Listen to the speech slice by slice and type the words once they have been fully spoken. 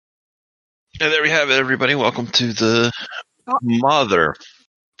And there we have it, everybody. Welcome to the motherfucker.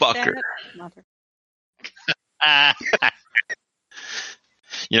 Mother. I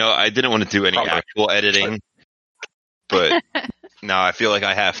didn't want to do any actual editing, but now I feel like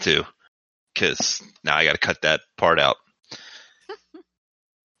I have to, because now I got to cut that part out.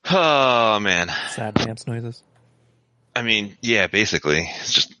 Oh, man. Sad dance noises. I mean, yeah, basically.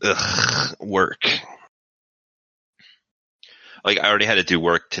 It's just work. Like, I already had to do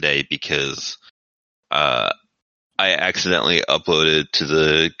work today because I accidentally uploaded to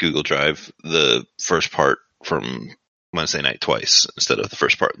the Google Drive the first part from Wednesday night twice instead of the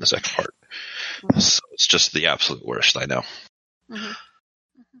first part and the second part. Mm-hmm. So it's just the absolute worst, I know. Mm-hmm.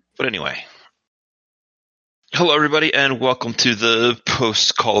 But anyway. Hello, everybody, and welcome to the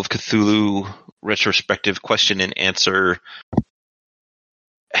post-Call of Cthulhu retrospective question and answer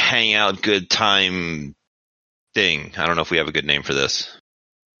hangout good time thing. I don't know if we have a good name for this.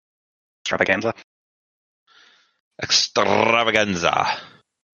 Extravaganza.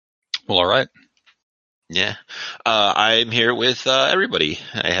 Well, all right. Yeah. I'm here with everybody.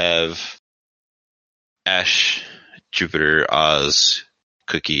 I have Ash, Jupiter, Oz,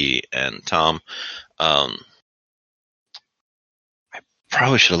 Cookie, and Tom. I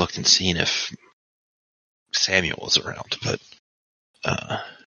probably should have looked and seen if Samuel was around, but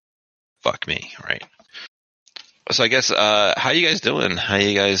fuck me, right? So I guess, how you guys doing? How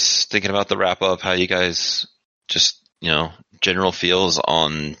you guys thinking about the wrap up? How you guys just, general feels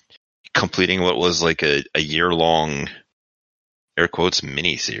on completing what was like a year-long, air quotes,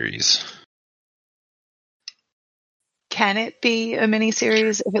 mini-series? Can it be a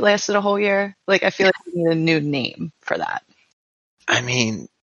mini-series if it lasted a whole year? Like, I feel like we need a new name for that. I mean,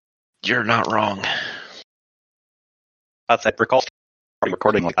 you're not wrong. I recall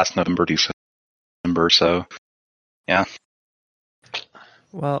recording like last November, December, so yeah.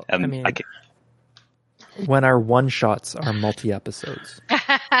 Well, and I mean, when our one-shots are multi-episodes.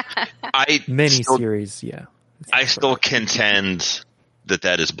 Mini-series, yeah. I still contend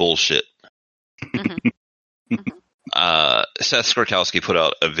that is bullshit. Mm-hmm. Mm-hmm. Seth Skorkowski put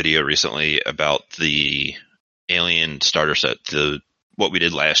out a video recently about the Alien starter set, what we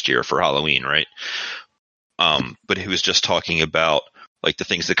did last year for Halloween, right? But he was just talking about like the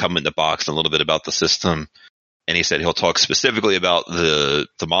things that come in the box and a little bit about the system. And he said he'll talk specifically about the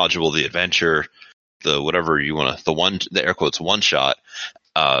module, the adventure, the whatever you want to, the air quotes one shot,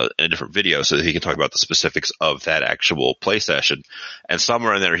 in a different video so that he can talk about the specifics of that actual play session. And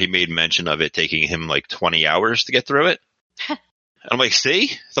somewhere in there he made mention of it taking him like 20 hours to get through it. And I'm like,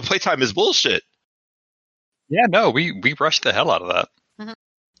 see? The playtime is bullshit. Yeah, no, we rushed the hell out of that.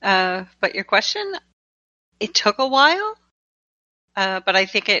 Mm-hmm. But your question, it took a while, but I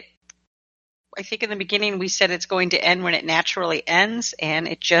think in the beginning we said it's going to end when it naturally ends, and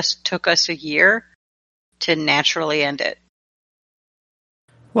it just took us a year to naturally end it.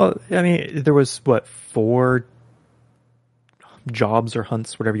 Well, I mean, there was, 4 jobs or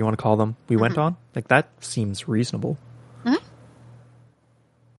hunts, whatever you want to call them, we went on? Like, that seems reasonable. Mm-hmm.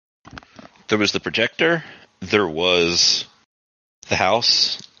 There was the projector, there was the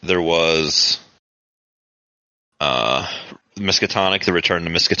house, there was Miskatonic, the return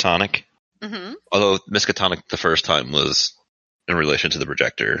to Miskatonic. Mm-hmm. Although Miskatonic the first time was in relation to the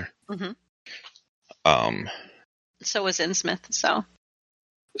projector. Mm-hmm. So was Innsmouth, so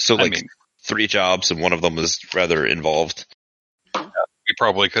like 3 jobs, and one of them was rather involved. We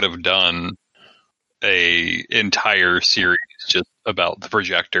probably could have done a entire series just about the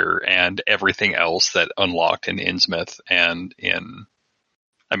projector and everything else that unlocked in Innsmouth and in.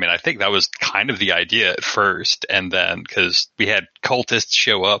 I mean, I think that was kind of the idea at first, and then because we had cultists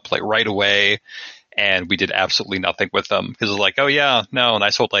show up like right away, and we did absolutely nothing with them because it was like, oh yeah, no,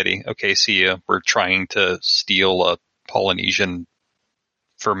 nice old lady. Okay, see ya. We're trying to steal a Polynesian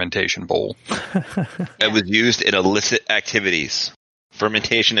fermentation bowl. It was used in illicit activities.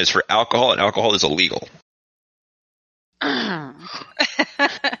 Fermentation is for alcohol, and alcohol is illegal.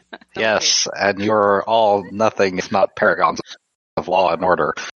 Yes, and you're all nothing if not paragons of law and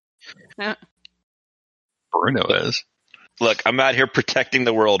order. Bruno is. Look, I'm out here protecting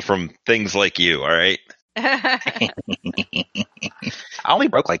the world from things like you, all right? I only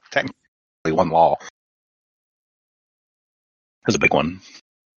broke like technically one law. It was a big one.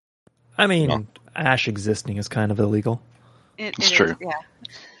 I mean, Ash existing is kind of illegal. It's true. Yeah.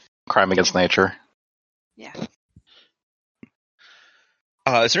 Crime against nature. Yeah.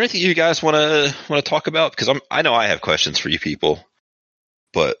 Is there anything you guys want to talk about? Because I know I have questions for you people,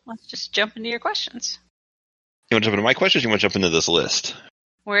 but let's just jump into your questions. You want to jump into my questions? Or you want to jump into this list?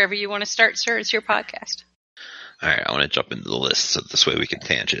 Wherever you want to start, sir. It's your podcast. All right, I want to jump into the list so this way we can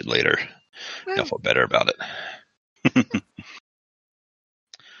tangent later. I'll feel better about it.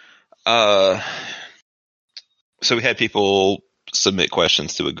 So we had people submit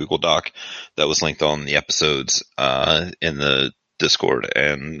questions to a Google Doc that was linked on the episodes in the Discord,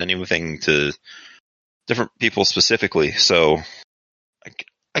 and anything to different people specifically. So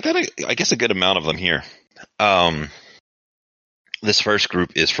I got I guess a good amount of them here. This first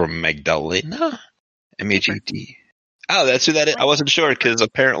group is from Magdalena, M-A-G-D. Oh, that's who that is. I wasn't sure because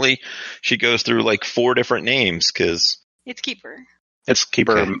apparently she goes through like 4 different names. Because it's Keeper. It's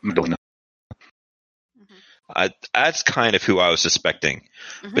Keeper Okay. Magdalena. That's kind of who I was suspecting.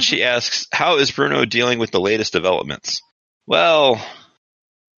 But she asks, how is Bruno dealing with the latest developments? Well,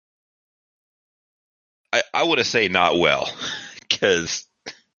 I would have say not well, because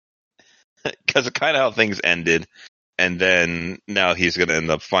of kind of how things ended, and then now he's going to end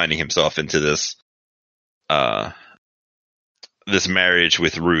up finding himself into this this marriage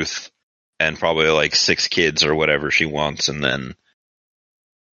with Ruth, and probably like 6 kids or whatever she wants, and then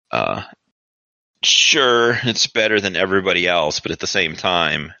sure, it's better than everybody else, but at the same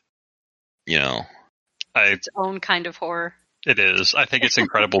time, you know, Its own kind of horror. It is. I think it's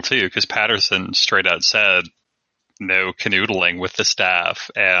incredible too, because Patterson straight out said no canoodling with the staff.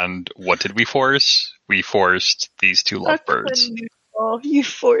 And what did we force? We forced these 2 lovebirds. You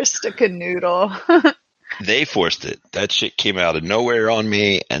forced a canoodle. they forced it. That shit came out of nowhere on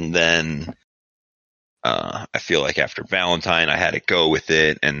me, and then I feel like after Valentine, I had to go with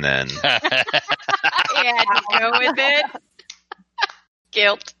it, and then Yeah, to go with it.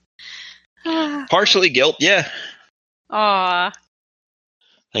 Guilt. partially guilt. Yeah, Aw.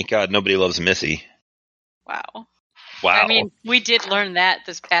 thank God nobody loves Missy. Wow. Wow. I mean, we did learn that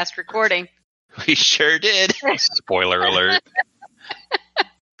this past recording. We sure did. Spoiler alert.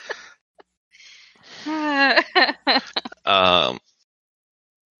 I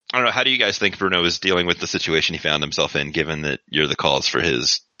don't know. How do you guys think Bruno is dealing with the situation he found himself in, given that you're the cause for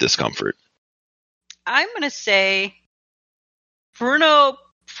his discomfort? I'm going to say Bruno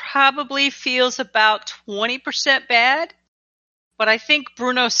probably feels about 20% bad, but I think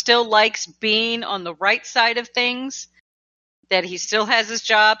Bruno still likes being on the right side of things, that he still has his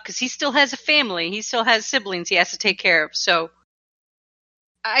job, because he still has a family. He still has siblings he has to take care of. So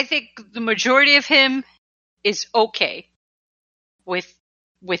I think the majority of him is okay with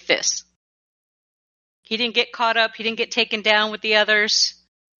this. He didn't get caught up. He didn't get taken down with the others.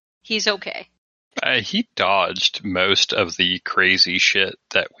 He's okay. He dodged most of the crazy shit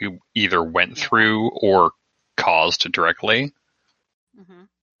that we either went through or caused directly. Mm-hmm.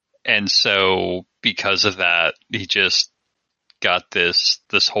 And so because of that, he just got this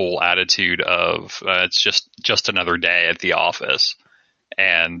whole attitude of it's just another day at the office.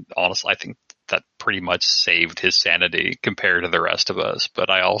 And honestly, I think that pretty much saved his sanity compared to the rest of us. But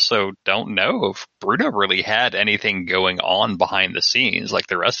I also don't know if Bruno really had anything going on behind the scenes like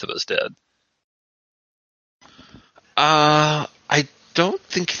the rest of us did. I don't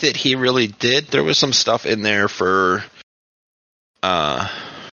think that he really did. There was some stuff in there for like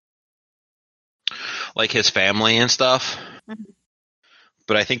his family and stuff. Mm-hmm.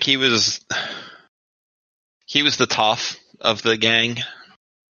 But I think he was the tough of the gang.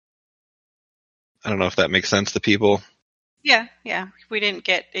 I don't know if that makes sense to people. Yeah. We didn't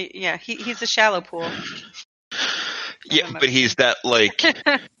get. Yeah, he's a shallow pool. Yeah, but he's that like.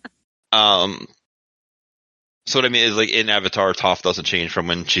 So what I mean is, like, in Avatar, Toph doesn't change from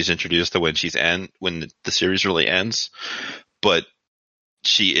when she's introduced to when when the series really ends. But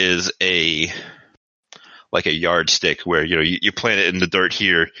she is a yardstick where, you know, you plant it in the dirt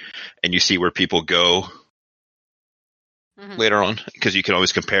here, and you see where people go later on, because you can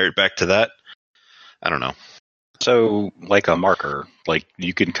always compare it back to that. I don't know. So, like a marker, like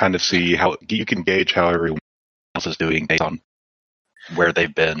you can kind of see how you can gauge how everyone else is doing based on where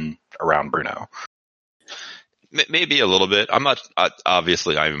they've been around Bruno. Maybe a little bit. I'm not,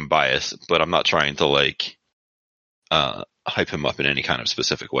 obviously I'm biased, but I'm not trying to like hype him up in any kind of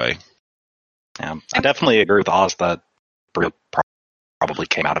specific way. Yeah, I definitely agree with Oz that Bruno probably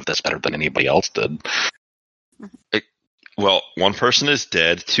came out of this better than anybody else did. Well, one person is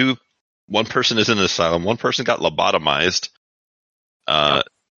dead. One person is in an asylum. One person got lobotomized. My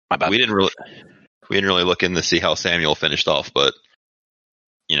bad. We didn't really look in to see how Samuel finished off, but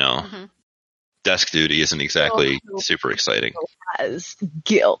you know, desk duty isn't exactly super exciting. Has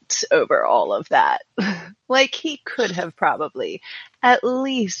guilt over all of that. Like, he could have probably at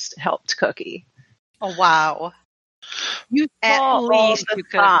least helped Cookie. Oh, wow. You At saw least all you the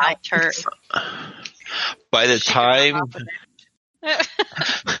could have helped her. By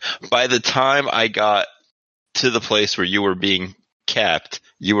the time I got to the place where you were being capped,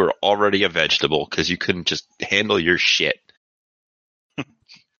 You were already a vegetable because you couldn't just handle your shit.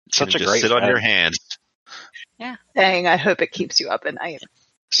 Such a just great sit on friend. your hands. Yeah. Dang, I hope it keeps you up at night.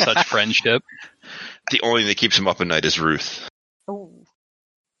 Such friendship. The only thing that keeps him up at night is Ruth. Oh.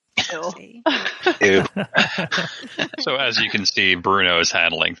 Ew. See? Ew. So as you can see, Bruno is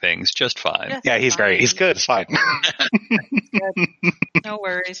handling things just fine. Yeah, he's great. He's good. It's fine. No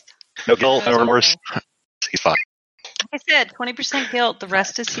worries. No guilt, no That's remorse. okay. He's fine. Like I said, 20% guilt. The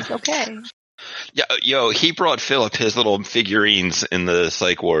rest is he's okay. Yeah, he brought Philip his little figurines in the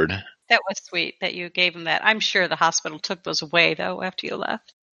psych ward. That was sweet that you gave him that. I'm sure the hospital took those away, though, after you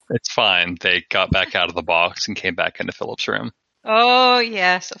left. It's fine. They got back out of the box and came back into Philip's room. Oh,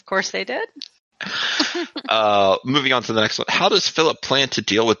 yes. Of course they did. Moving on to the next one. How does Philip plan to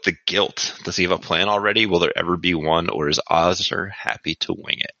deal with the guilt? Does he have a plan already? Will there ever be one, or is Ozzer happy to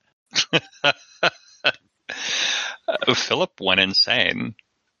wing it? Philip went insane.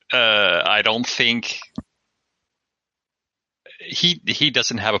 I don't think he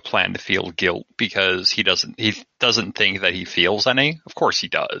doesn't have a plan to feel guilt because he doesn't think that he feels any. Of course he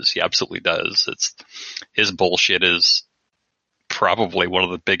does. He absolutely does. His bullshit is probably one of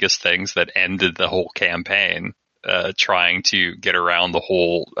the biggest things that ended the whole campaign, trying to get around the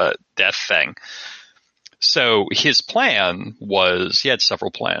whole death thing. So his plan was, he had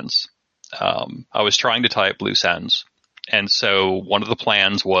several plans. I was trying to tie up loose ends. And so one of the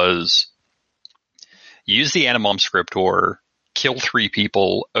plans was use the Animom Scriptor, kill 3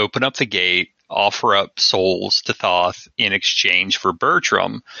 people, open up the gate, offer up souls to Thoth in exchange for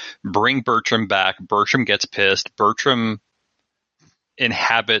Bertram, bring Bertram back. Bertram gets pissed. Bertram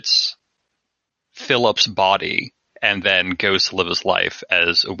inhabits Philip's body and then goes to live his life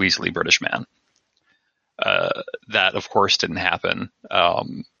as a Weasley British man. That, of course, didn't happen.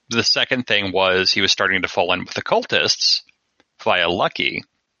 The second thing was he was starting to fall in with the cultists via Lucky.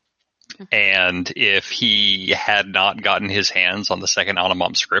 And if he had not gotten his hands on the second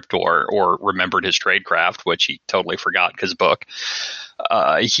Animom Scriptor or remembered his tradecraft, which he totally forgot because book,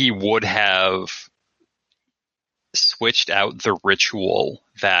 he would have switched out the ritual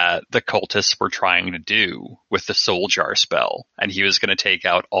that the cultists were trying to do with the soul jar spell. And he was going to take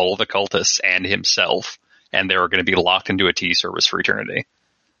out all of the cultists and himself, and they were going to be locked into a tea service for eternity.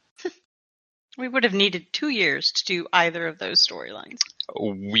 We would have needed 2 years to do either of those storylines.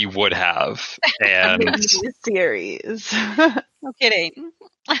 We would have. And Series. No kidding.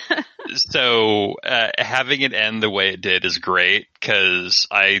 so having it end the way it did is great because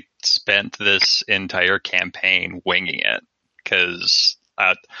I spent this entire campaign winging it. Because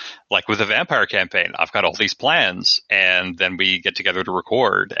like with the vampire campaign, I've got all these plans and then we get together to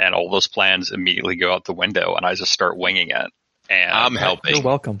record and all those plans immediately go out the window and I just start winging it. And I'm helping. You're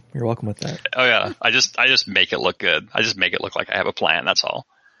welcome. You're welcome with that. Oh yeah, I just make it look good. I just make it look like I have a plan. That's all.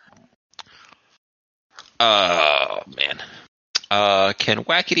 Man. Can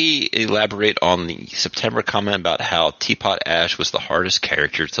Wackety elaborate on the September comment about how Teapot Ash was the hardest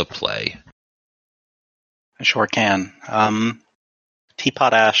character to play? I sure can.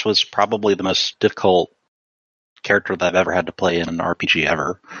 Teapot Ash was probably the most difficult character that I've ever had to play in an RPG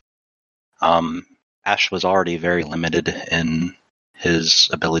ever. Ash was already very limited in his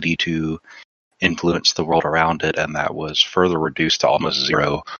ability to influence the world around it, and that was further reduced to almost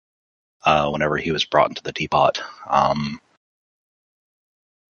zero whenever he was brought into the teapot.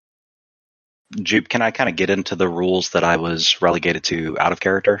 Jupe, can I kind of get into the rules that I was relegated to out of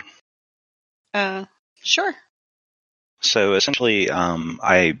character? Sure. So essentially,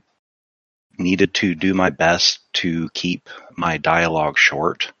 I needed to do my best to keep my dialogue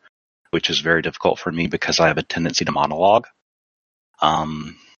short, which is very difficult for me because I have a tendency to monologue.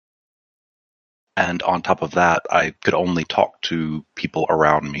 And on top of that, I could only talk to people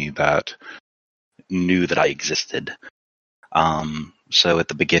around me that knew that I existed. So at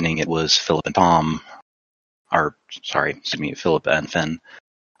the beginning, it was Philip and Philip and Finn.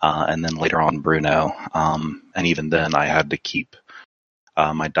 And then later on, Bruno. And even then, I had to keep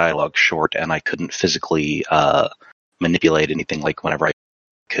my dialogue short, and I couldn't physically manipulate anything like whenever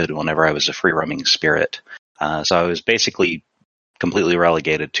I was a free-roaming spirit. So I was basically completely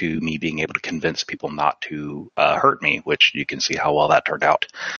relegated to me being able to convince people not to hurt me, which you can see how well that turned out.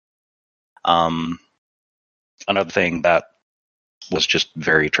 Another thing that was just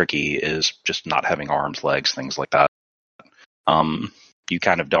very tricky is just not having arms, legs, things like that. You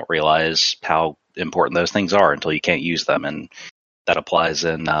kind of don't realize how important those things are until you can't use them, and that applies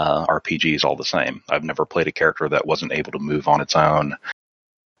in RPGs all the same. I've never played a character that wasn't able to move on its own,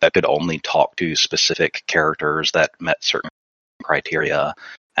 that could only talk to specific characters that met certain criteria.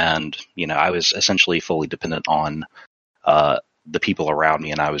 And, I was essentially fully dependent on the people around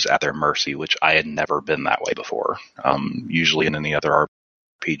me and I was at their mercy, which I had never been that way before. Usually in any other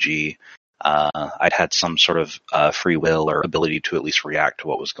RPG, I'd had some sort of free will or ability to at least react to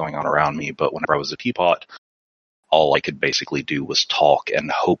what was going on around me. But whenever I was a teapot, all I could basically do was talk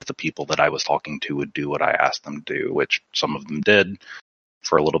and hope the people that I was talking to would do what I asked them to do, which some of them did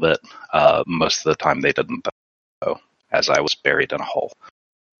for a little bit. Most of the time they didn't, though, as I was buried in a hole.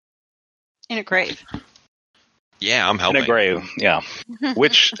 In a grave. Yeah, I'm helping. In a grave, yeah.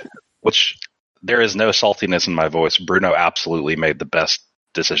 which there is no saltiness in my voice. Bruno absolutely made the best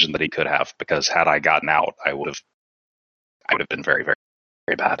decision that he could have, because had I gotten out, I would have been very, very,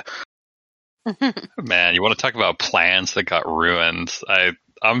 very bad. Man, you want to talk about plans that got ruined?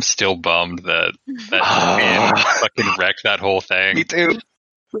 I'm still bummed that man fucking wrecked that whole thing. Me too.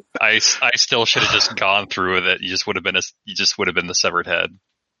 I still should have just gone through with it. You just would have been the severed head.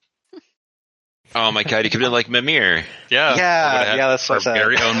 Oh my god, you could have been like Mimir. Yeah, that's so our sad.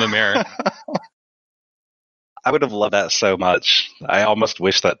 very own Mimir. I would have loved that so much. I almost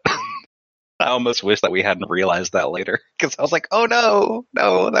wish that we hadn't realized that later, because I was like, oh no,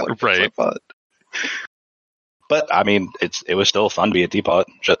 that would be so fun. But I mean, it was still fun to be a teapot.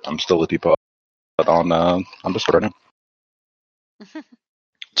 Shit, I'm still a teapot on Discord right now.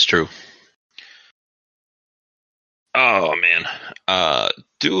 It's true. Oh man,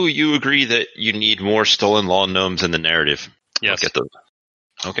 do you agree that you need more stolen lawn gnomes in the narrative? Yes. Get those.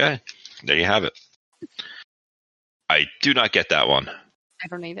 Okay, there you have it. I do not get that one. I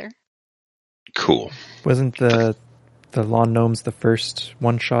don't either. Cool. Wasn't the lawn gnomes the first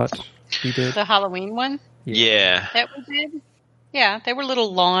one shot we did? The Halloween one? Yeah. That we did? Yeah, they were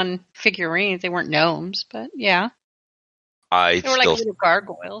little lawn figurines. They weren't gnomes, but yeah. They were like little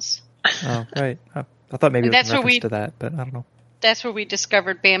gargoyles. Oh, right. I thought maybe it was a reference to that, but I don't know. That's where we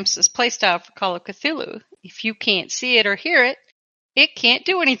discovered Bams's playstyle for Call of Cthulhu. If you can't see it or hear it, it can't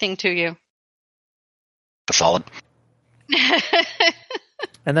do anything to you. That's solid.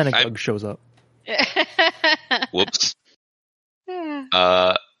 And then a bug shows up. Whoops.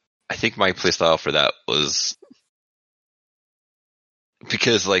 I think my playstyle for that was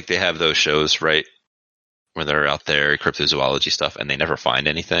because like they have those shows, right, where they're out there cryptozoology stuff and they never find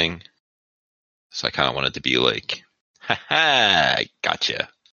anything. So I kind of wanted to be like, ha, gotcha.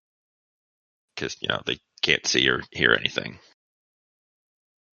 Because, they can't see or hear anything.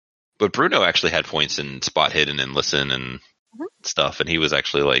 But Bruno actually had points in spot hidden and listen and stuff. And he was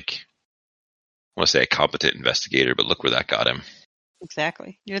actually like, I want to say a competent investigator, but look where that got him.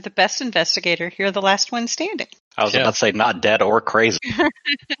 Exactly. You're the best investigator. You're the last one standing. I was about to say not dead or crazy.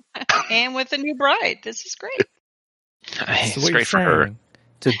 And with a new bride. This is great. It's great for her.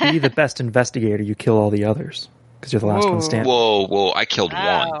 To be the best investigator, you kill all the others. Because you're the last one standing. Whoa, I killed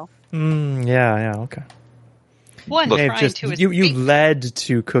one. Yeah, okay. One Look, trying to escape. You led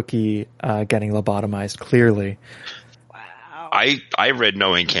to Cookie getting lobotomized, clearly. Wow. I read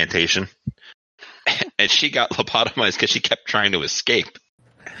no incantation. And she got lobotomized because she kept trying to escape.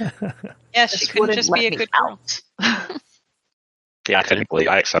 Yes, she couldn't just be a good girl. Yeah, technically,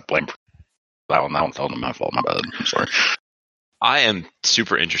 I accept blame for that one. That one fell into my fault. My bad. I'm sorry. I am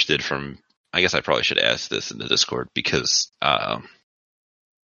super interested I guess I probably should ask this in the Discord because on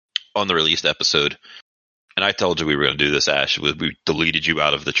the released episode, and I told you we were going to do this, Ash, we deleted you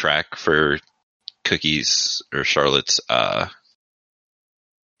out of the track for Cookie's or Charlotte's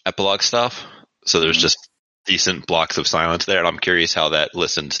epilogue stuff. So there's just decent blocks of silence there, and I'm curious how that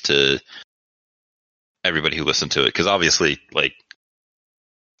listened to everybody who listened to it, because obviously, like,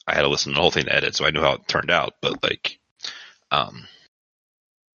 I had to listen to the whole thing to edit, so I knew how it turned out, but, like,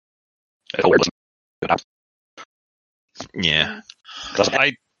 yeah.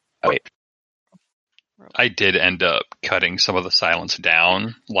 I did end up cutting some of the silence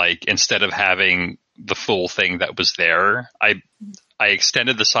down. Like, instead of having the full thing that was there, I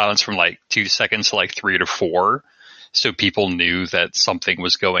extended the silence from like 2 seconds to like 3 to 4, so people knew that something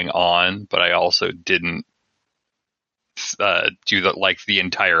was going on. But I also didn't do the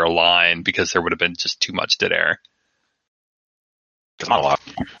entire line, because there would have been just too much dead air. It's not a lot.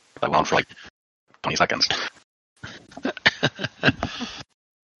 I went on for like 20 seconds.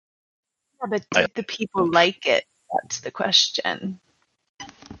 But did the people like it? That's the question.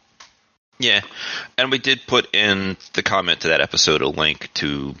 Yeah, and we did put in the comment to that episode a link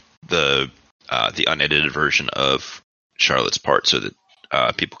to the unedited version of Charlotte's part, so that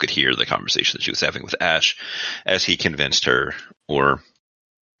people could hear the conversation that she was having with Ash as he convinced her, or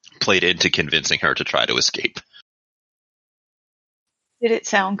played into convincing her to try to escape. Did it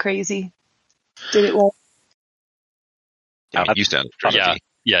sound crazy? Did it work? I mean, you sound crazy.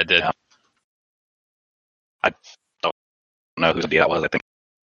 Yeah, it did. Yeah. I don't know whose idea that was. I think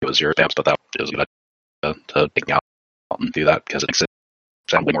it was your stamps, but that it was a good idea to take me out and do that because it makes it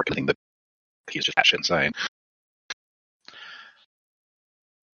sound way more convincing that he's just batshit insane.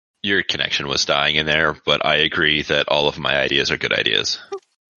 Your connection was dying in there, but I agree that all of my ideas are good ideas.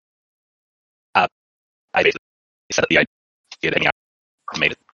 I basically said the idea that taking out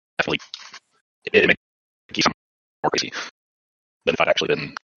made it definitely it made it sound more crazy than if I'd actually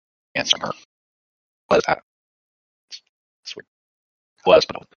been answering her. Was that? Was,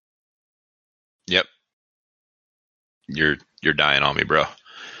 but Yep. You're dying on me, bro.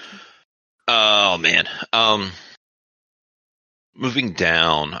 Oh man. Moving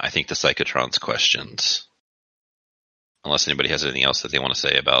down, I think the Psychotron's questions. Unless anybody has anything else that they want to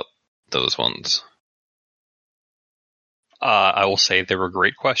say about those ones. I will say they were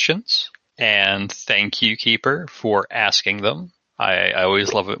great questions, and thank you, Keeper, for asking them. I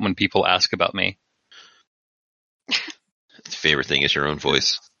always love it when people ask about me. Favorite thing is your own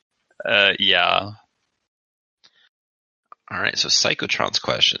voice. Yeah. All right, so Psychotron's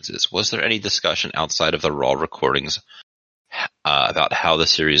questions is, was there any discussion outside of the raw recordings about how the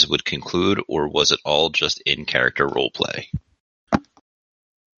series would conclude, or was it all just in-character roleplay?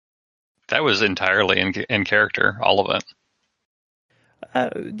 That was entirely in character, all of it.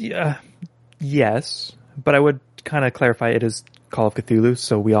 Yeah, yes, but I would kind of clarify it is Call of Cthulhu,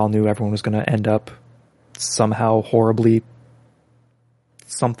 so we all knew everyone was going to end up somehow horribly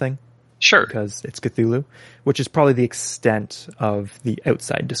something. Sure. Because it's Cthulhu, which is probably the extent of the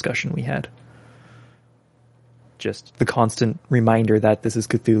outside discussion we had. Just the constant reminder that this is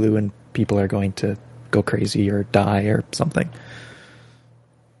Cthulhu and people are going to go crazy or die or something.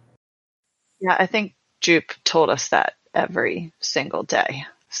 Yeah, I think Jupe told us that every single day.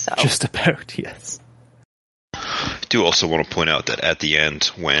 So Just about, yes. I do also want to point out that at the end,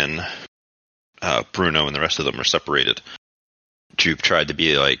 when Bruno and the rest of them are separated, Jupe tried to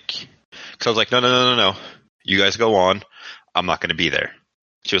be like, because I was like, no, you guys go on, I'm not going to be there.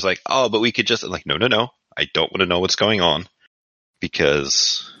 She was like, oh, but we could just, like, no, I don't want to know what's going on,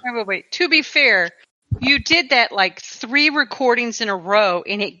 because... Wait. To be fair, you did that like 3 recordings in a row,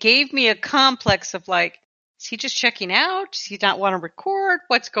 and it gave me a complex of like, is he just checking out? Does he not want to record?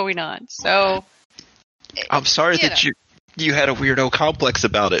 What's going on? So... I'm sorry that you had a weirdo complex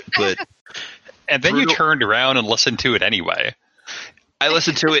about it, but... And then you turned around and listened to it anyway. I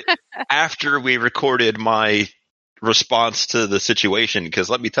listened to it after we recorded my response to the situation, because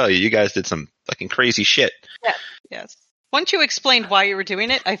let me tell you, you guys did some fucking crazy shit. Yes. Once you explained why you were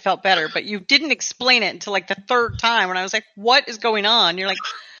doing it, I felt better, but you didn't explain it until like the 3rd time when I was like, what is going on? You're like,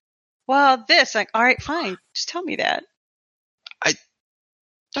 well, this. Like, all right, fine. Just tell me that.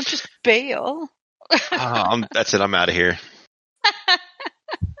 Don't just bail. That's it. I'm out of here.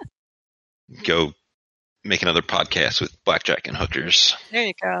 Go make another podcast with blackjack and hookers. There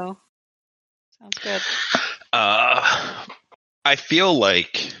you go. Sounds good. I feel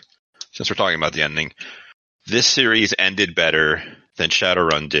like, since we're talking about the ending, this series ended better than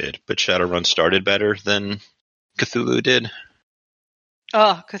Shadowrun did, but Shadowrun started better than Cthulhu did.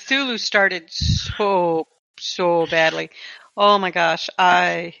 Oh, Cthulhu started so badly. Oh my gosh.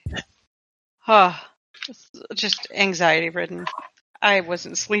 Just anxiety ridden. I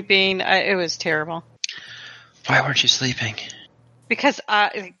wasn't sleeping. It was terrible. Why weren't you sleeping? Because,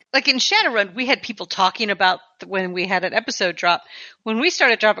 like in Shadowrun, we had people talking about when we had an episode drop. When we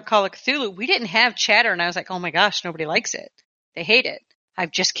started dropping Call of Cthulhu, we didn't have chatter, and I was like, oh my gosh, nobody likes it. They hate it.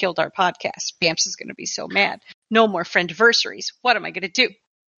 I've just killed our podcast. Bamps is going to be so mad. No more friendiversaries. What am I going to do?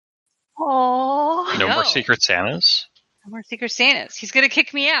 oh, No more Secret Santas? No more Secret Santas. He's going to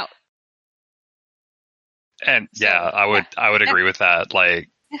kick me out. And I would agree with that. Like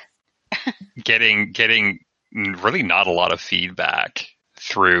getting really not a lot of feedback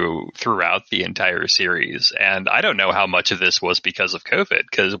throughout the entire series. And I don't know how much of this was because of COVID,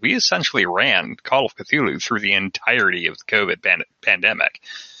 because we essentially ran Call of Cthulhu through the entirety of the COVID pandemic.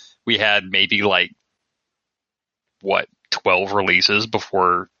 We had maybe 12 releases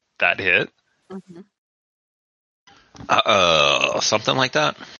before that hit. Mm-hmm. Something like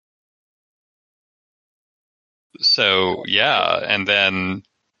that. So, and then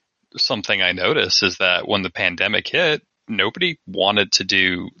something I noticed is that when the pandemic hit, nobody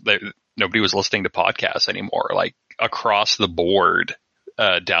was listening to podcasts anymore. Like, across the board,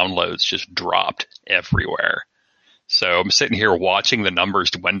 downloads just dropped everywhere. So I'm sitting here watching the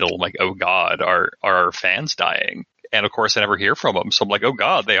numbers dwindle. I'm like, oh God, are our fans dying? And of course I never hear from them. So I'm like, oh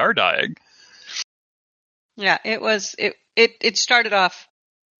God, they are dying. Yeah, it started off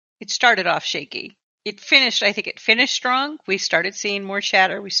shaky. it finished. I think it finished strong. We started seeing more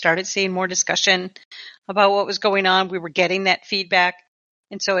chatter. We started seeing more discussion about what was going on. We were getting that feedback,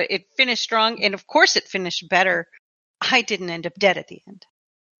 and so it finished strong. And of course, it finished better. I didn't end up dead at the end.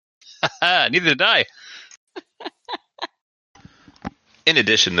 Neither did I. In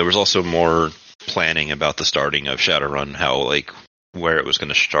addition, there was also more planning about the starting of Shadowrun, how where it was going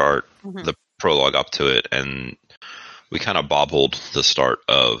to start, the prologue up to it, and we kind of bobbled the start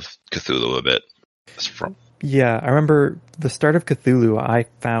of Cthulhu a bit. Yeah, I remember the start of Cthulhu. I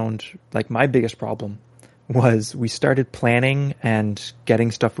found my biggest problem was we started planning and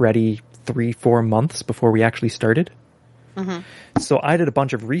getting stuff ready 3-4 months before we actually started. So I did a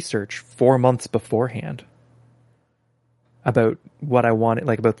bunch of research 4 months beforehand about what I wanted,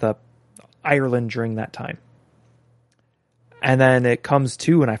 about the Ireland during that time. And then it comes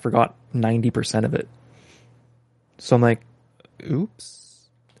to, and I forgot 90% of it. So I'm like, oops.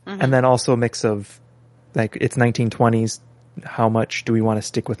 And then also a mix of, it's 1920s. How much do we want to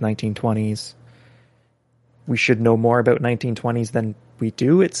stick with 1920s? We should know more about 1920s than we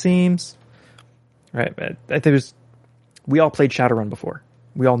do, it seems. Right? We all played Shadowrun before.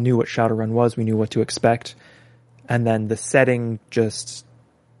 We all knew what Shadowrun was. We knew what to expect. And then the setting just...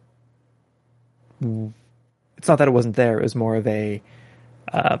 It's not that it wasn't there. It was more of a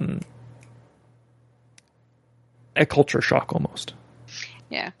culture shock almost.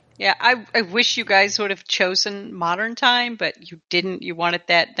 Yeah. Yeah, I wish you guys would have chosen modern time, but you didn't. You wanted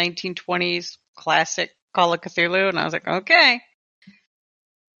that 1920s classic Call of Cthulhu, and I was like, okay.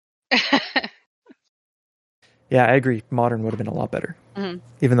 Yeah, I agree. Modern would have been a lot better.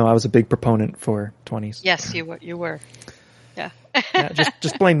 Even though I was a big proponent for 20s. Yes, you were. Yeah. Yeah,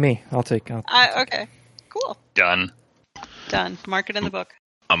 just blame me. I'll take okay. Cool. Done. Mark it in the book.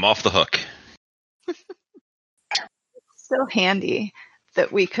 I'm off the hook. So handy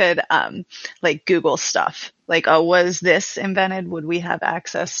that we could Google stuff. Was this invented? Would we have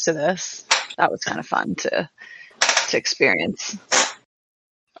access to this? That was kind of fun to experience.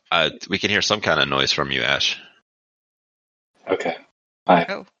 We can hear some kind of noise from you, Ash. Okay.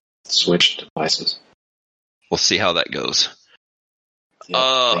 I switched devices. We'll see how that goes.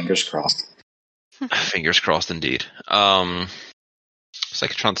 Yeah, fingers crossed. Fingers crossed indeed.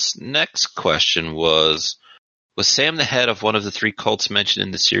 Psychotron's next question was Sam the head of one of the 3 cults mentioned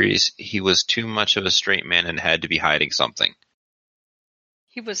in the series? He was too much of a straight man and had to be hiding something.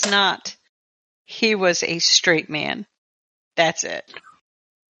 He was not. He was a straight man. That's it.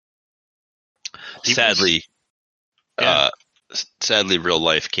 Sadly, real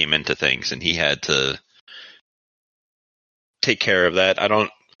life came into things, and he had to take care of that.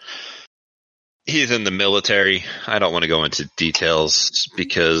 He's in the military. I don't want to go into details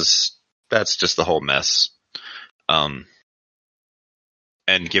because that's just the whole mess. And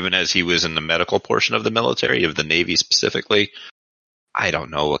given as he was in the medical portion of the military, of the Navy specifically, I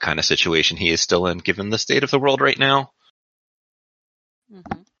don't know what kind of situation he is still in, given the state of the world right now.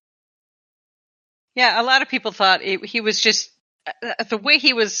 Yeah, a lot of people thought he was just the way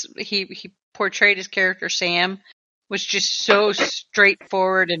he portrayed his character Sam was just so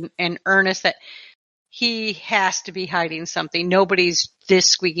straightforward and earnest that he has to be hiding something. Nobody's this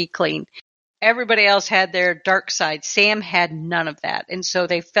squeaky clean. Everybody else had their dark side. Sam had none of that, and so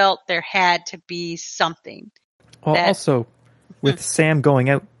they felt there had to be something. Well, also with Sam going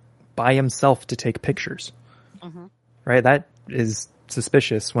out by himself to take pictures, right? That is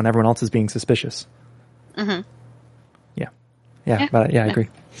suspicious when everyone else is being suspicious. Yeah, but I agree.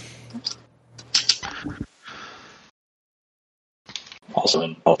 Also,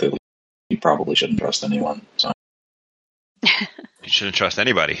 in all the you probably shouldn't trust anyone. So. You shouldn't trust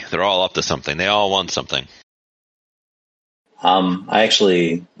anybody. They're all up to something. They all want something. I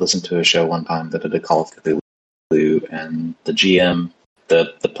actually listened to a show one time that did a Call of Cthulhu, and the GM,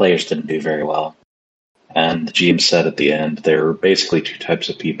 the players didn't do very well. And the GM said at the end, there are basically 2 types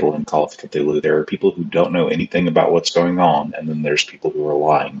of people in Call of Cthulhu. There are people who don't know anything about what's going on, and then there's people who are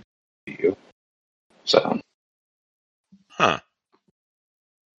lying to you. So. Huh.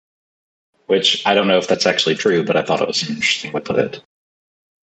 Which, I don't know if that's actually true, but I thought it was an interesting way to put it.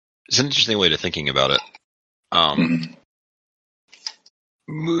 It's an interesting way to thinking about it.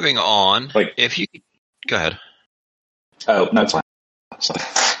 Moving on. Wait. If you go ahead. Oh, no, it's fine. Sorry.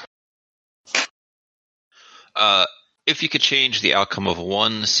 If you could change the outcome of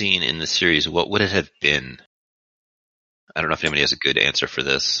one scene in the series, what would it have been? I don't know if anybody has a good answer for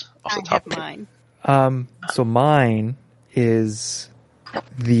this off the top of mine. So mine is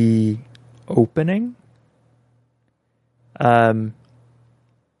the opening.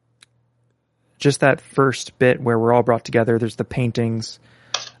 Just that first bit where we're all brought together. There's the paintings.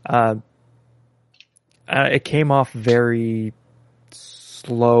 it came off very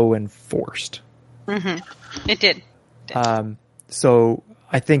slow and forced. Mm-hmm. It did. So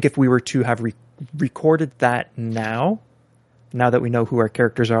I think if we were to have recorded that now that we know who our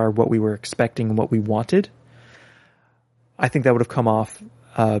characters are, what we were expecting, and what we wanted, I think that would have come off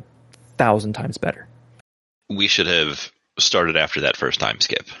 1,000 times better. We should have started after that first time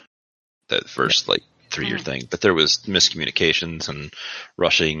skip, that first 3-year thing. But there was miscommunications and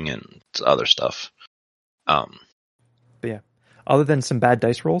rushing and other stuff. But yeah, other than some bad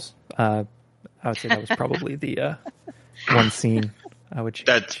dice rolls, I would say that was probably the one scene I would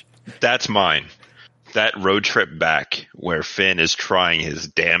change. That's mine. That road trip back where Finn is trying his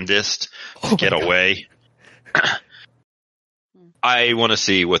damnedest to get away. I want to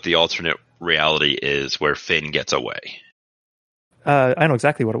see what the alternate reality is where Finn gets away. I know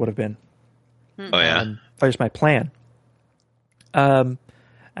exactly what it would have been. Oh, yeah? Here's my plan.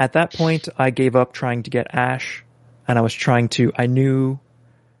 At that point, I gave up trying to get Ash, and I knew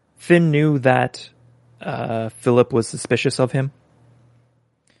Finn knew that Philip was suspicious of him.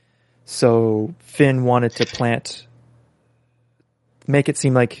 So Finn wanted to make it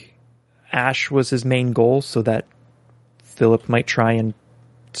seem like Ash was his main goal so that Philip might try and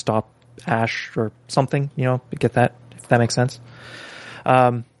stop Ash or something, get that, if that makes sense.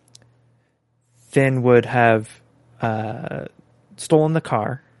 Finn would have stolen the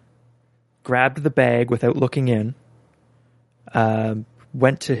car, grabbed the bag without looking in,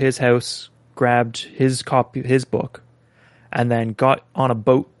 went to his house, grabbed his book, and then got on a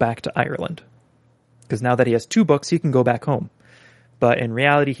boat back to Ireland. Because now that he has 2 books, he can go back home. But in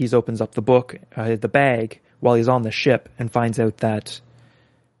reality, he opens up the bag, while he's on the ship and finds out that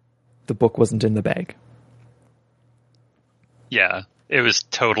the book wasn't in the bag. Yeah, it was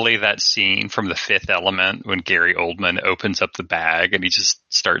totally that scene from The Fifth Element when Gary Oldman opens up the bag and he just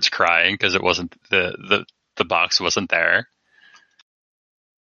starts crying because it wasn't the box wasn't there.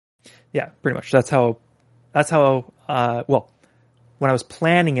 Yeah, pretty much. That's how, when I was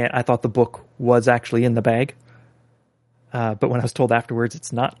planning it, I thought the book was actually in the bag. But when I was told afterwards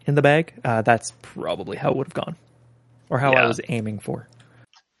it's not in the bag, that's probably how it would have gone. Or how I was aiming for.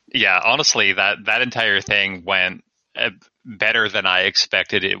 Yeah, honestly, that entire thing went better than I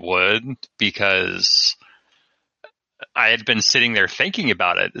expected it would, because I had been sitting there thinking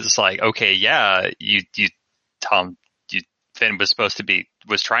about it. It's like, okay, yeah, Finn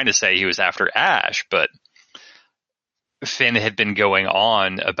was trying to say he was after Ash, but Finn had been going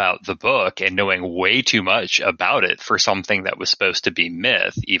on about the book and knowing way too much about it for something that was supposed to be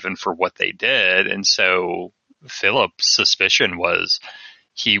myth, even for what they did. And so Philip's suspicion was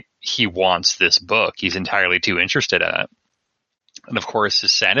he wants this book. He's entirely too interested in it. And of course,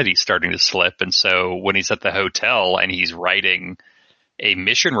 his sanity's starting to slip. And so when he's at the hotel and he's writing a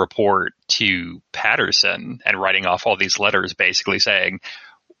mission report to Patterson and writing off all these letters, basically saying,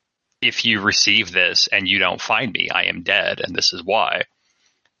 if you receive this and you don't find me, I am dead, and this is why.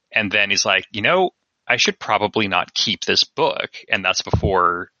 And then he's like, I should probably not keep this book. And that's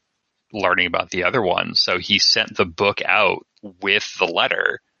before learning about the other one. So he sent the book out with the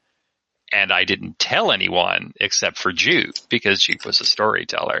letter, and I didn't tell anyone except for Jude, because Jude was a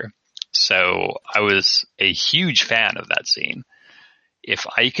storyteller. So I was a huge fan of that scene. If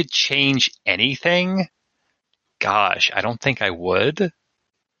I could change anything, gosh, I don't think I would,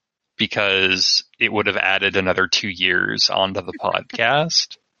 because it would have added another 2 years onto the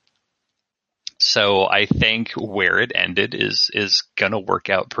podcast. So I think where it ended is going to work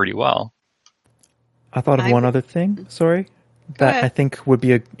out pretty well. I thought of one other thing, sorry, that I think would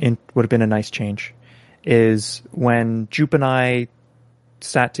have been a nice change, is when Jupe and I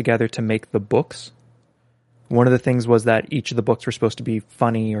sat together to make the books. One of the things was that each of the books were supposed to be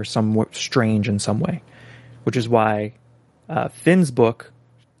funny or somewhat strange in some way, which is why Finn's book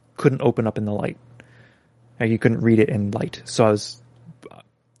couldn't open up in the light. You couldn't read it in light. So I was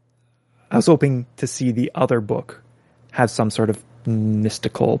hoping to see the other book have some sort of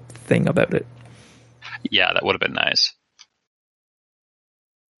mystical thing about it. Yeah, that would have been nice.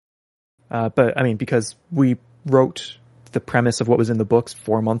 But I mean, because we wrote the premise of what was in the books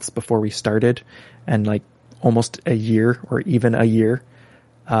 4 months before we started, and almost a year or even a year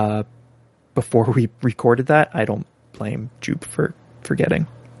before we recorded that, I don't blame Jupe for forgetting,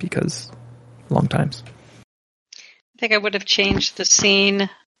 because long times. I think I would have changed the scene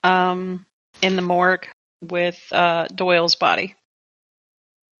in the morgue with Doyle's body.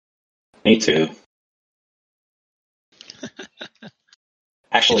 Me too.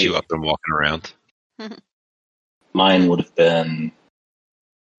 Actually, Get you up and walking around. Mine would have been,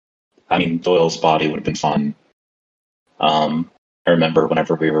 Doyle's body would have been fun. I remember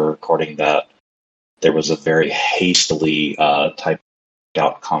whenever we were recording that, there was a very hastily typed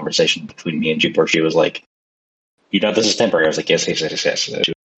out conversation between me and Jupe where she was like, this is temporary. I was like, yes. She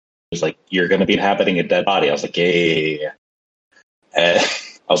was like, you're going to be inhabiting a dead body. I was like, yeah. And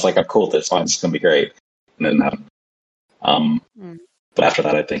I was like, I'm cool with this. Fine. It's going to be great. And then but after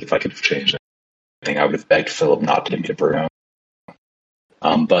that, I think if I could have changed it, I think I would have begged Philip not to give me to Bruno.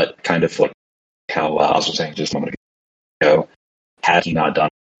 But kind of like how Oz was saying just a moment ago, had he not done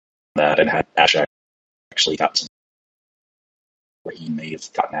that and had Ash actually got some where he may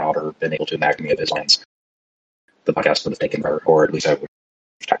have gotten out or been able to enact any of his lines, the podcast would have taken forever, or at least I would have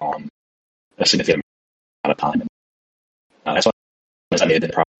taken on a significant amount of time. As long as I made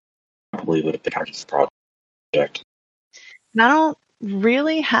it, probably would have been the project. And I don't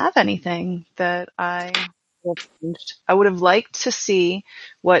really have anything that I would have changed. I would have liked to see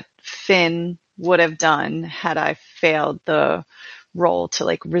what Finn would have done had I failed the role to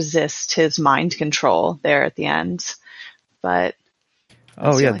like resist his mind control there at the end. But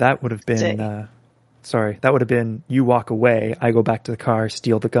that would have been that would have been you walk away, I go back to the car,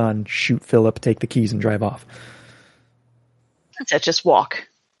 steal the gun, shoot Philip, take the keys, and drive off. That's it, just walk.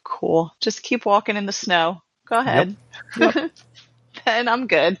 Cool. Just keep walking in the snow. Go ahead. Yep. And I'm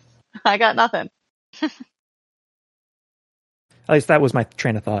good. I got nothing. At least that was my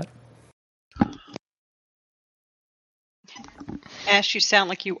train of thought. Ash, you sound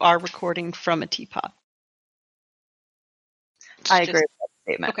like you are recording from a teapot. I agree with that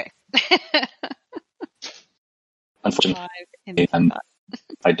statement. Okay. Unfortunately, and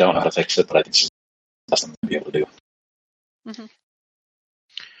I don't know how to fix it, but I think it's something to be able to do. Mm-hmm.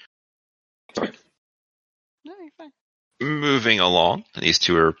 Sorry. No, you're fine. Moving along, these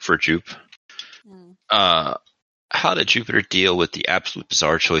two are for Jupe. How did Jupiter deal with the absolute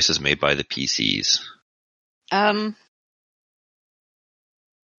bizarre choices made by the PCs? I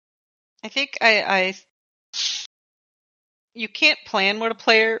think you can't plan what a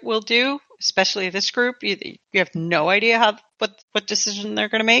player will do, especially this group. You have no idea what decision they're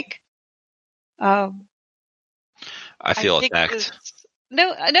going to make. I feel attacked.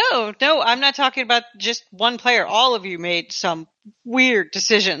 No, I'm not talking about just one player. All of you made some weird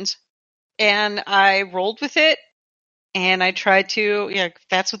decisions, and I rolled with it, and I tried to, if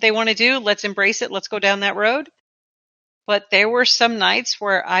that's what they want to do, let's embrace it. Let's go down that road. But there were some nights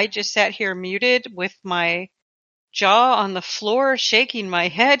where I just sat here muted with my jaw on the floor, shaking my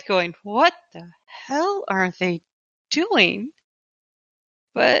head, going, what the hell are they doing?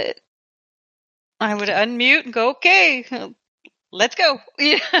 But I would unmute and go, okay, let's go.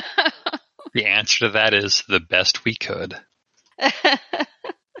 The answer to that is the best we could. I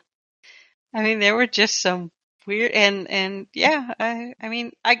mean, there were just some weird, and yeah, I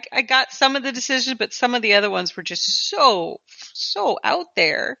mean, I got some of the decisions, but some of the other ones were just so out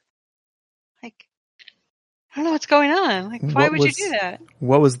there. Like, I don't know what's going on. Like, why would you do that?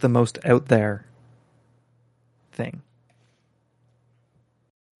 What was the most out there thing?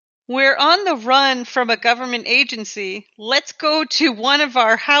 We're on the run from a government agency. Let's go to one of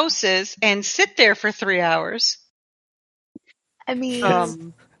our houses and sit there for 3 hours. I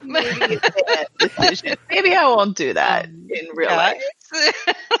mean, maybe I won't do that in real life.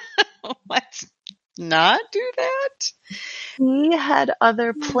 Let's not do that. We had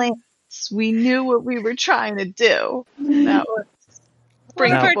other plans. We knew what we were trying to do. That was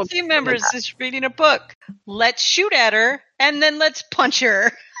bring our team members is reading a book. Let's shoot at her and then let's punch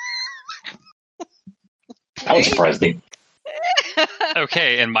her. That was surprising.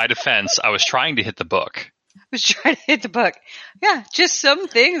 Okay, in my defense, I was trying to hit the book. Yeah, just some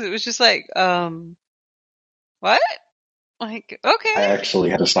things. It was just like, what? Like, okay. I actually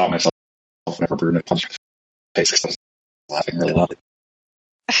had to stop myself whenever Bruno punched her face because I was laughing really loudly.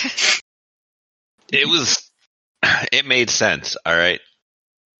 It made sense, all right?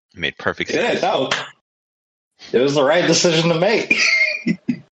 It made perfect sense. Yeah, no. It was the right decision to make.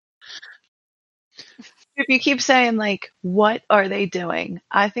 If you keep saying, like, what are they doing?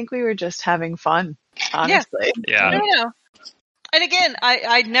 I think we were just having fun, honestly. Yeah. No. And again,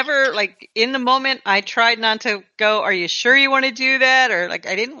 I never, like, in the moment, I tried not to go, are you sure you want to do that? Or, like,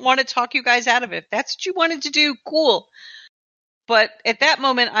 I didn't want to talk you guys out of it. If that's what you wanted to do, cool. But at that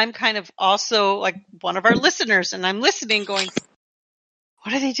moment, I'm kind of also, like, one of our listeners, and I'm listening going,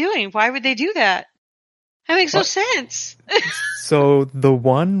 what are they doing? Why would they do that? That makes no sense. So the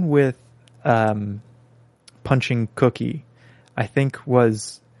one with punching Cookie, I think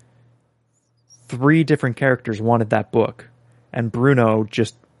was 3 different characters wanted that book, and Bruno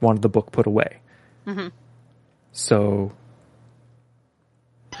just wanted the book put away. Mm-hmm. So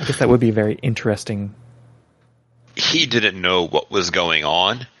I guess that would be very interesting. He didn't know what was going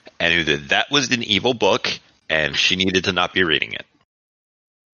on, and knew that was an evil book, and she needed to not be reading it.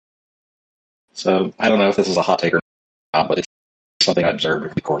 So I don't know if this is a hot take or not, but it's something I observed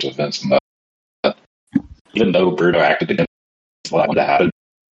over the course of events. That even though Bruno acted against what I wanted to happen,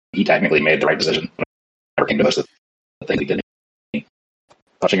 he technically made the right decision. Whenever it came to most of the things he did,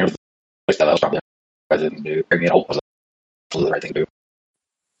 touching everything that was probably the right thing to do. Bringing it home was absolutely the right thing to do.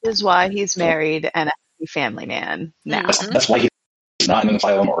 This is why he's married and a happy family man now. That's why he's not in an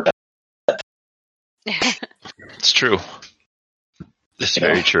asylum or dead. It's true. It's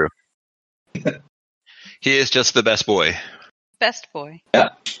very true. He is just the best boy. Best boy. Yeah.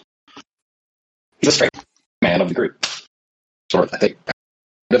 He's a straight man of the group. Sort of, I think.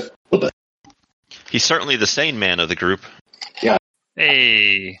 A little bit. He's certainly the sane man of the group. Yeah.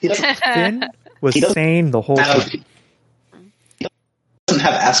 Hey. Finn was sane the whole time. He doesn't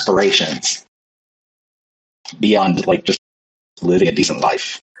have aspirations beyond, like, just living a decent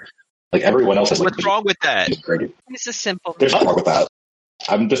life. Like, everyone else has, like... What's wrong with that? It's a simple. There's nothing wrong with that.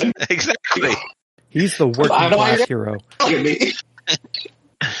 I'm just... Exactly. He's the working class hero. I'm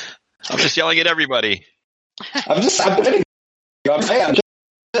just yelling at everybody. I'm saying,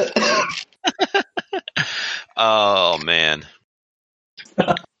 Oh, man.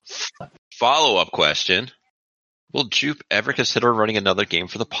 Follow-up question. Will Jupe ever consider running another game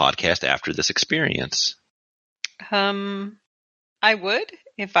for the podcast after this experience? I would,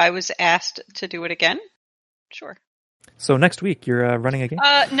 if I was asked to do it again. Sure. So next week, you're running a game?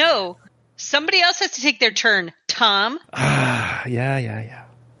 No. Somebody else has to take their turn. Tom? Yeah.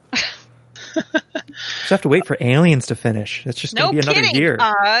 Just have to wait for Aliens to finish. It's just going to be another year.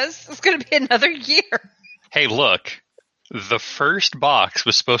 Oz. It's going to be another year. Hey, look. The first box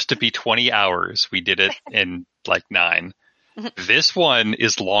was supposed to be 20 hours. We did it in like 9. This one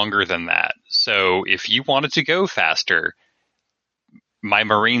is longer than that. So if you wanted to go faster, my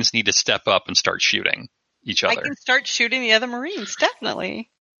Marines need to step up and start shooting each other. I can start shooting the other Marines, definitely.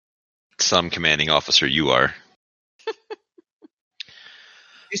 Some commanding officer you are.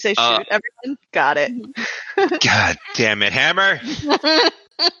 You say shoot, everyone? Got it. God damn it, Hammer!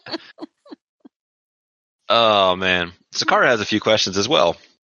 Oh, man. Sakara has a few questions as well.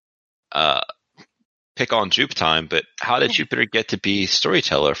 Pick on Jupe time, but how did Jupiter get to be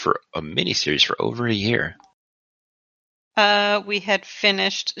storyteller for a miniseries for over a year? We had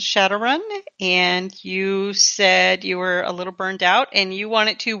finished Shadowrun, and you said you were a little burned out, and you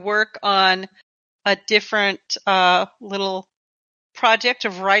wanted to work on a different little project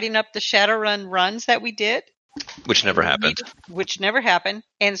of writing up the Shadowrun runs that we did. Which never happened.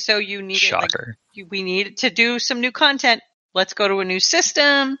 And so you needed, Shocker. We needed to do some new content. Let's go to a new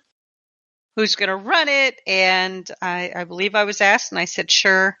system. Who's going to run it? And I believe I was asked, and I said,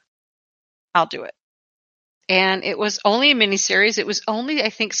 sure, I'll do it. And it was only a miniseries. It was only, I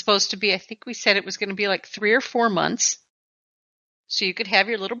think we said it was going to be like 3 or 4 months. So you could have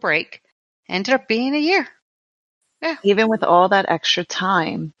your little break. Ended up being a year. Yeah. Even with all that extra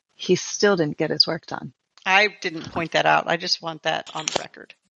time, he still didn't get his work done. I didn't point that out. I just want that on the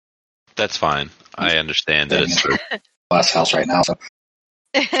record. That's fine. I understand that it's true. Glass house right now. So.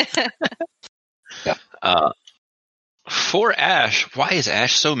 Yeah. For Ash, why is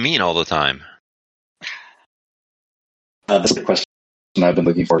Ash so mean all the time? That's a good question I've been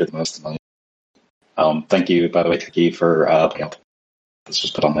looking forward to the most tonight. Thank you, by the way, Kiki, for putting up. This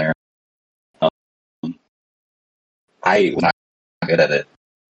was put on there. I was not good at it.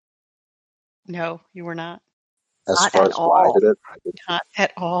 No, you were not. As Not far at as why I did it, I did Not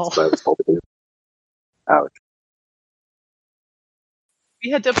at all. what I was told to do. Ouch.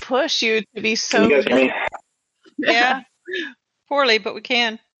 We had to push you to be Can so you guys hear me? Yeah. Poorly, but we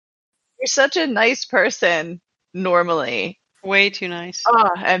can. You're such a nice person normally. Way too nice.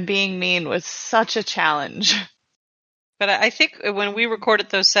 And being mean was such a challenge. But I think when we recorded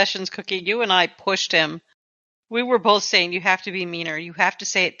those sessions, Cookie, you and I pushed him. We were both saying, you have to be meaner. You have to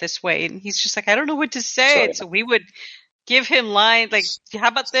say it this way. And he's just like, I don't know what to say. Sorry. And so we would give him lines like, how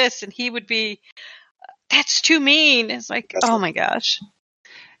about this? And he would be, that's too mean. It's like, oh my gosh.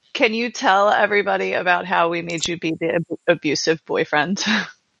 Can you tell everybody about how we made you be the abusive boyfriend?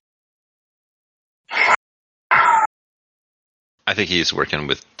 I think he's working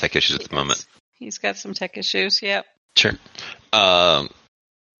with tech issues at the moment. He's got some tech issues. Yep. Sure.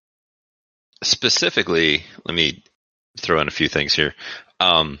 Specifically, let me throw in a few things here.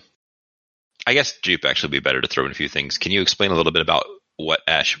 I guess Jupe actually would be better to throw in a few things. Can you explain a little bit about what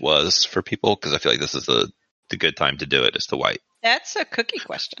Ash was for people? Because I feel like this is the good time to do it as to why. That's a Cookie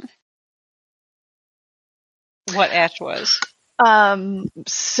question. What Ash was.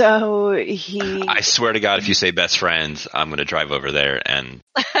 So he. I swear to God, if you say best friends, I'm going to drive over there, and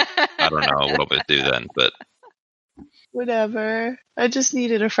I don't know what I'm going to do then. But Whatever. I just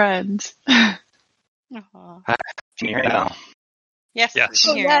needed a friend. Aw. Can you hear me now? Yes. Yes.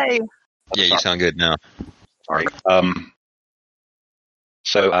 Oh, yay. yeah, you sound good now. Sorry.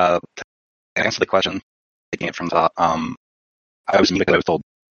 So, to answer the question, taking it from the top, I was immediately told,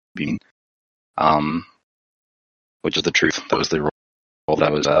 being, which is the truth. That was the role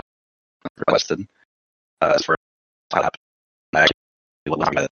that was requested. As for how that happened, I actually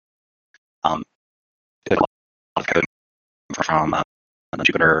looked at it. Did a lot of coding from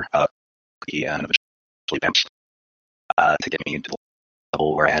Jupyter, Cookie, and eventually Pimps to get me to the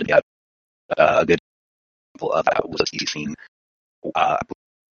level where I had to get a good example of that was a easy scene. I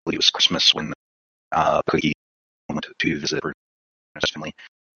believe it was Christmas when Cookie went to visit her family,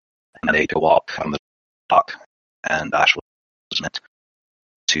 and they took a walk on the dock, and Ash was meant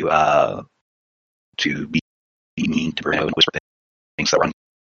to be mean to Bruno and whisper things that run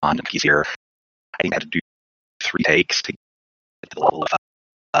on Cookie's ear. I think I had to do 3 takes to get to the level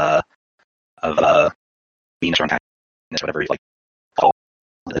of meanness or unkindness, whatever you like call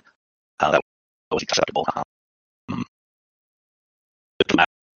it. That was acceptable. The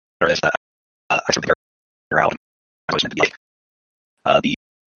matter is that I started to figure out I was meant to be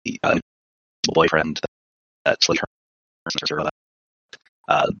the boyfriend that Slate her zero.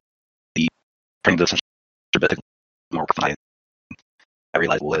 The trying to censor a bit more than I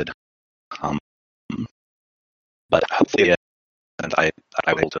realized would. But hopefully, and I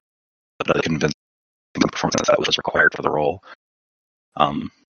was able to convince the performance that was required for the role.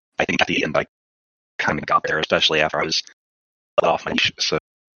 I think at the end I kind of got there, especially after I was let off my leash, so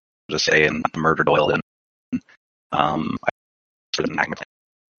to say, and murdered Doyle. And I started acting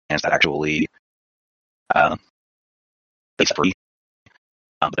plans that actually set free.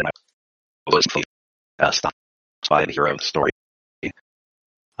 But then I was stopped by the hero of the story.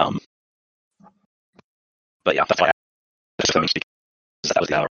 But yeah, that's why I just because that was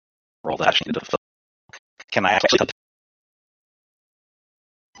the role that I actually needed to fulfill. Can I actually?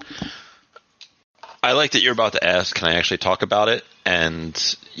 I like that you're about to ask, can I actually talk about it?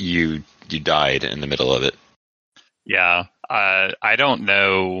 And you died in the middle of it. Yeah. I don't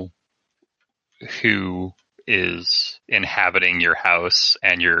know who is inhabiting your house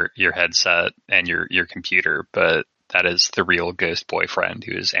and your headset and your computer, but that is the real ghost boyfriend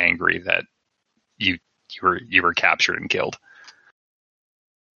who is angry that you were captured and killed.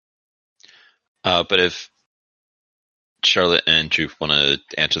 But if Charlotte and Jupe want to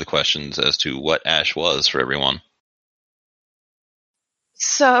answer the questions as to what Ash was for everyone.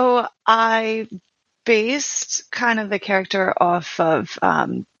 So I based kind of the character off of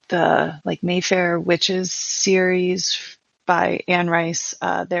the Mayfair Witches series by Anne Rice.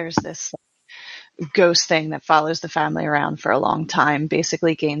 There's this ghost thing that follows the family around for a long time,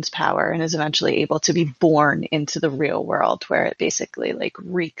 basically gains power and is eventually able to be born into the real world where it basically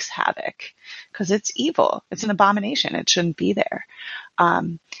wreaks havoc because it's evil. It's an abomination. It shouldn't be there.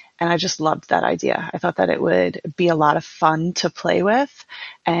 And I just loved that idea. I thought that it would be a lot of fun to play with,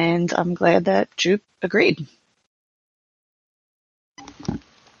 and I'm glad that Jupe agreed.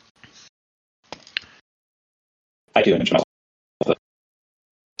 I do enjoy it.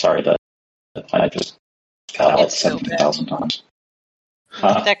 Sorry that I just got out It's so 17,000 times.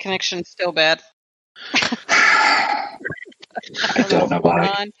 That connection's still bad. I don't know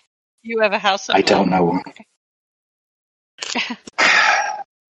why. You have a house of I don't know why.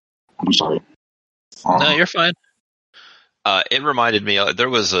 I'm sorry. No, you're fine. It reminded me, there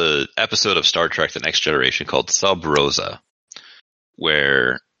was a episode of Star Trek The Next Generation called Sub Rosa,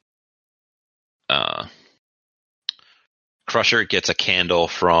 where Crusher gets a candle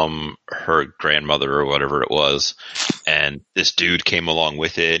from her grandmother or whatever it was, and this dude came along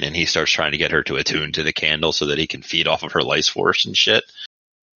with it, and he starts trying to get her to attune to the candle so that he can feed off of her life force and shit.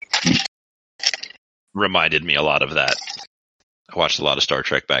 Reminded me a lot of that. I watched a lot of Star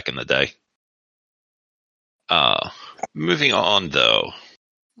Trek back in the day. Moving on, though.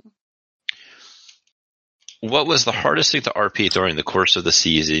 What was the hardest thing to RP during the course of the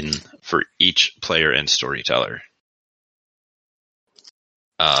season for each player and storyteller?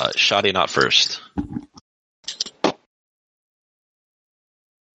 Shadi, not first.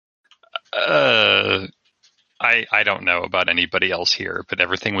 I don't know about anybody else here, but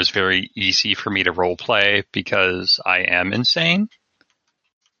everything was very easy for me to roleplay because I am insane.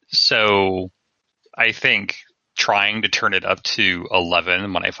 So I think trying to turn it up to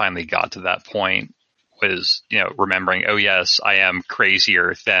 11 when I finally got to that point was, remembering, oh yes, I am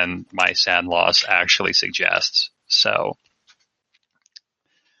crazier than my SAN loss actually suggests. So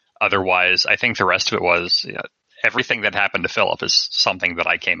otherwise, I think the rest of it was everything that happened to Philip is something that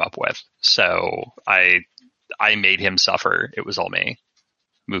I came up with. So I made him suffer. It was all me.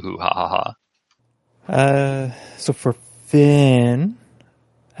 Moo-hoo, ha ha ha. So for Finn,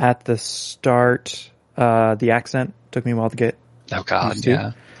 at the start, the accent took me a while to get Oh God, used to.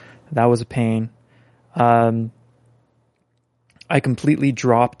 yeah. That was a pain. I completely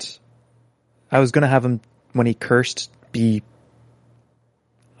dropped. I was going to have him, when he cursed, be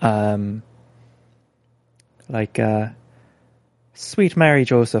like Sweet Mary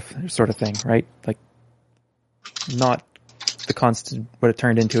Joseph sort of thing, right? Like, not the constant, what it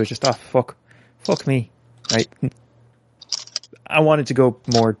turned into is just, oh, fuck me, right? I wanted to go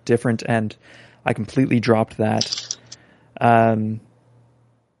more different, and I completely dropped that. And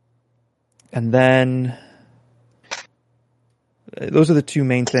then those are the two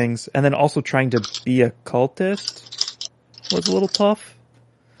main things. And then also trying to be a cultist was a little tough.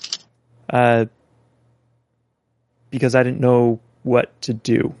 Because I didn't know what to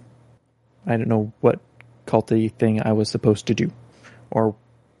do. I didn't know what culty thing I was supposed to do. Or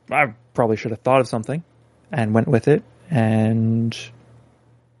I probably should have thought of something and went with it and,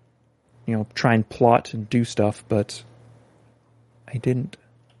 try and plot and do stuff, but I didn't.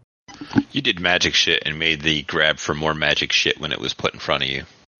 You did magic shit and made the grab for more magic shit when it was put in front of you.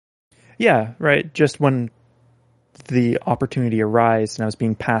 Yeah, right. Just when the opportunity arose and I was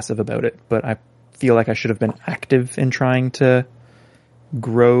being passive about it, but I feel like I should have been active in trying to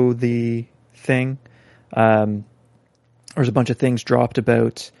grow the thing. There's a bunch of things dropped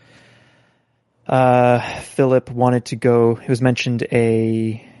about Philip wanted to go. It was mentioned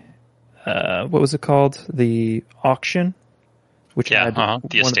what was it called? The auction, which had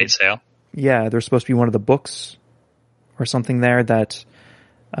the estate sale. Yeah, there's supposed to be one of the books or something there that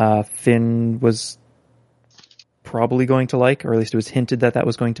Finn was probably going to like, or at least it was hinted that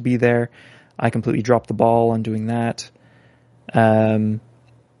was going to be there. I completely dropped the ball on doing that. And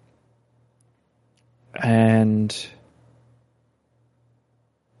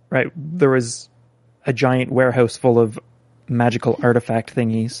right, there was a giant warehouse full of magical artifact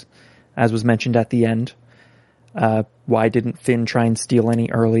thingies, as was mentioned at the end. Why didn't Finn try and steal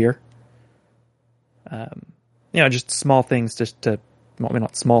any earlier? Just small things,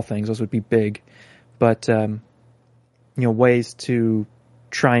 not small things, those would be big, but, ways to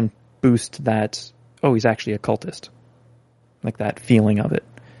try and boost that, he's actually a cultist. Like that feeling of it.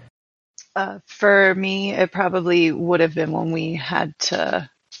 For me, it probably would have been when we had to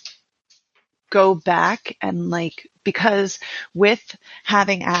go back and because with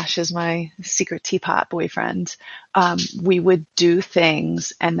having Ash as my secret teapot boyfriend, we would do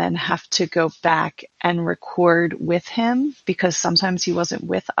things and then have to go back and record with him because sometimes he wasn't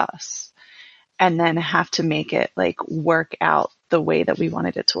with us, and then have to make it work out the way that we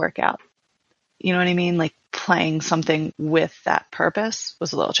wanted it to work out. You know what I mean? Like playing something with that purpose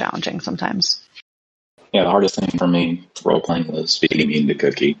was a little challenging sometimes. Yeah, the hardest thing for me role playing was being mean to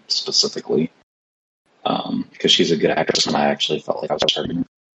Cookie specifically. Because she's a good actress, and I actually felt like I was hurting her.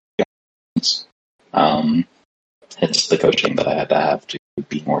 Hence the coaching that I had to have to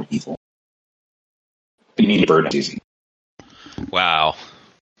be more evil. Being mean to Bird is easy. Wow.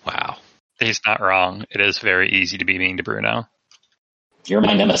 He's not wrong. It is very easy to be mean to Bruno. You're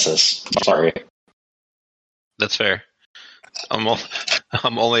my nemesis. I'm sorry. That's fair. I'm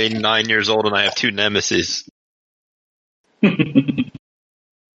only 9 years old and I have 2 nemesis. It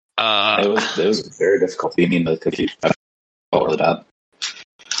was very difficult being mean to Cookie. I felt that.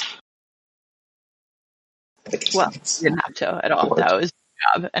 Well, you didn't have to at all. That was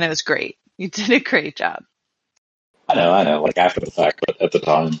your job, and it was great. You did a great job. I know. After the fact, but at the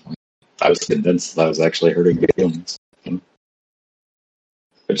time, I was convinced that I was actually hurting your feelings. Which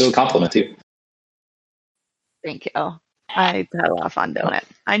is a compliment, too. Thank you. I had a lot of fun doing it.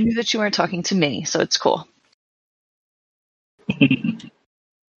 I knew that you weren't talking to me, so it's cool.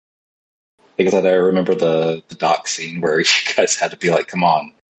 Because I remember the dock scene where you guys had to be like, come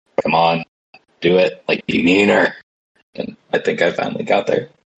on, do it, be meaner. And I think I finally got there.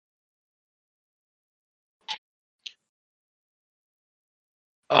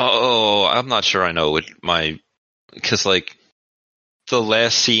 Oh, I'm not sure I know because the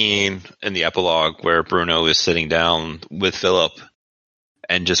last scene in the epilogue where Bruno is sitting down with Philip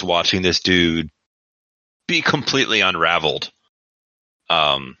and just watching this dude be completely unraveled,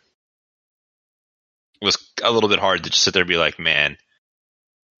 was a little bit hard to just sit there and be like, man,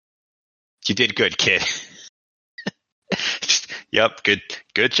 you did good, kid. Yep,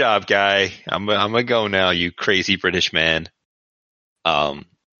 good job, guy. I'm gonna go now, you crazy British man.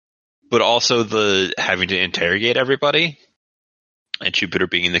 But also the having to interrogate everybody. and Jupiter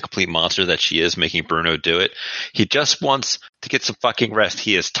being the complete monster that she is, making Bruno do it. He just wants to get some fucking rest.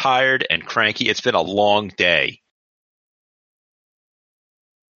 He is tired and cranky. It's been a long day.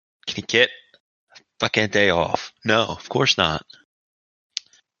 Can he get a fucking day off? No, of course not.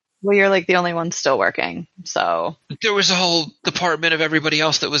 Well, you're like the only one still working, so. There was a whole department of everybody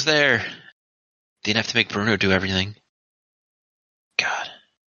else that was there. Didn't have to make Bruno do everything. God.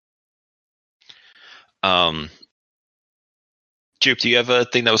 Jupe, do you have a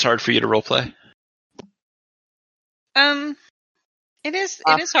thing that was hard for you to roleplay? It is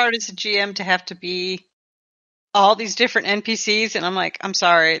hard as a GM to have to be all these different NPCs, and I'm like, I'm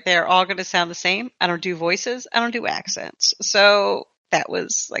sorry, they're all going to sound the same. I don't do voices. I don't do accents. So that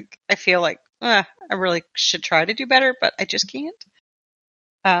was like, I feel like I really should try to do better, but I just can't.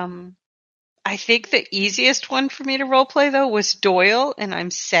 I think the easiest one for me to roleplay, though, was Doyle, and I'm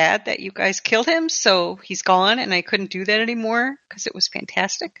sad that you guys killed him, so he's gone, and I couldn't do that anymore, because it was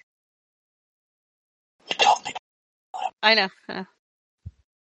fantastic. You told me. I know.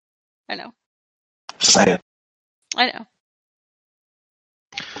 Say it. I know.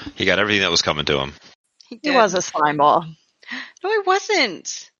 He got everything that was coming to him. He was a slime ball. No, he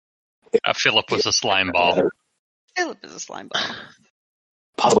wasn't. Philip was a slime ball. Philip is a slime ball.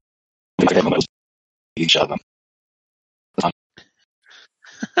 Possibly each of them.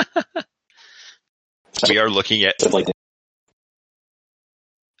 We are looking at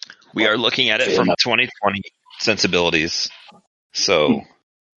it from 2020 sensibilities, so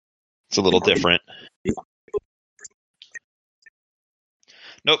it's a little different.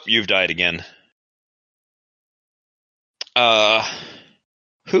 Nope, you've died again.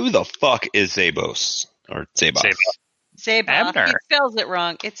 Who the fuck is Zabos? Or Zaboth? Zaboth. Abner. He spells it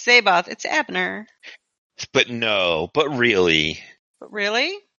wrong. It's Zaboth. It's Abner. But really. But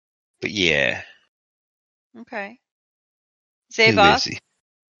really? But yeah. Okay. Who is Zaboth he?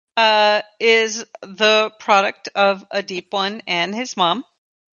 is the product of a deep one and his mom.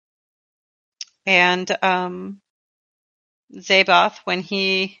 And Zaboth, when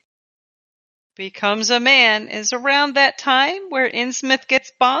he becomes a man, is around that time where Innsmouth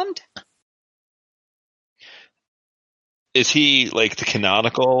gets bombed. Is he like the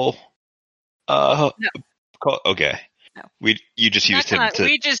canonical? No. Okay. No. You just used him to.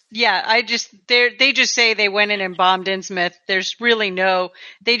 They just say they went in and bombed Innsmouth. There's really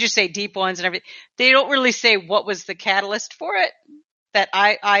they just say deep ones and everything. They don't really say what was the catalyst for it that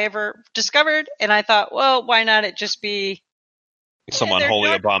I ever discovered. And I thought, well, why not it just be some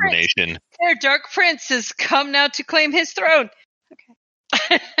unholy abomination? Their dark prince has come now to claim his throne.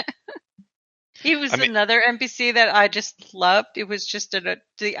 Okay. He was another NPC that I just loved. It was just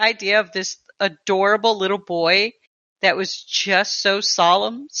the idea of this adorable little boy that was just so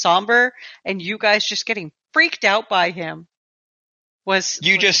somber, and you guys just getting freaked out by him.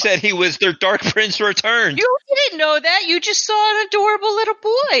 Said he was their Dark Prince returned. You didn't know that. You just saw an adorable little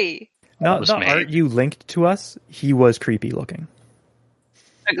boy. No, the art you linked to us, he was creepy looking.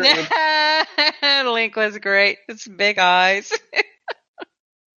 Link was great. It's big eyes.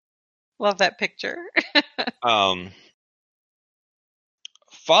 Love that picture.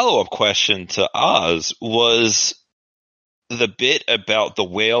 Follow-up question to Oz was the bit about the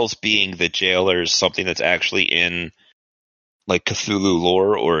whales being the jailers something that's actually in like Cthulhu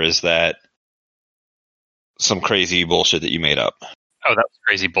lore, or is that some crazy bullshit that you made up? Oh, that was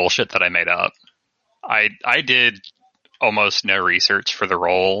crazy bullshit that I made up. I did almost no research for the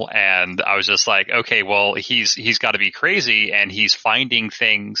role, and I was just like, okay, well, he's got to be crazy, and he's finding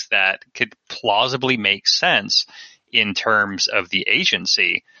things that could plausibly make sense in terms of the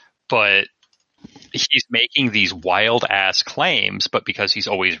agency, but he's making these wild ass claims, but because he's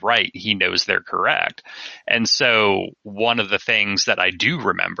always right, he knows they're correct. And so one of the things that I do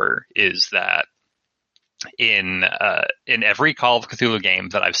remember is that in every Call of Cthulhu game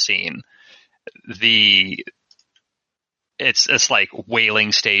that I've seen, it's like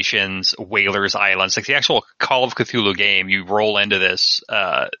whaling stations, whalers islands. Like the actual Call of Cthulhu game, you roll into this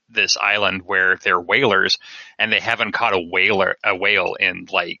island where they're whalers, and they haven't caught a whale in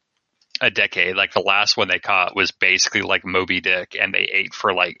like a decade. Like the last one they caught was basically like Moby Dick, and they ate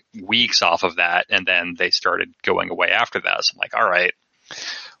for like weeks off of that, and then they started going away after that. So I'm like, all right,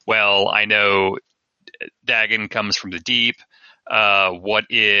 well, I know Dagon comes from the deep. What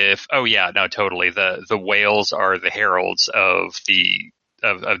if? Oh yeah, no, totally. The whales are the heralds of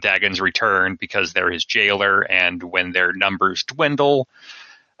Dagon's return because they're his jailer, and when their numbers dwindle,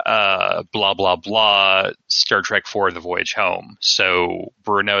 blah blah blah. Star Trek IV: The Voyage Home. So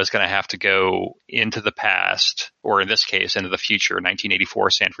Bruno is going to have to go into the past, or in this case, into the future, 1984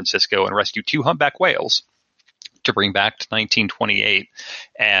 San Francisco, and rescue 2 humpback whales. to bring back to 1928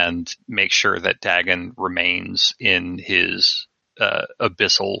 and make sure that Dagon remains in his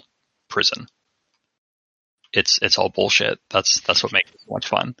abyssal prison. It's all bullshit. That's what makes it so much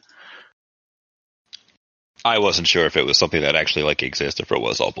fun. I wasn't sure if it was something that actually like exists, if it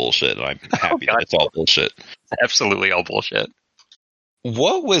was all bullshit, and I'm happy that it's all bullshit. It's absolutely all bullshit.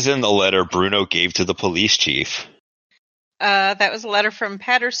 What was in the letter Bruno gave to the police chief? That was a letter from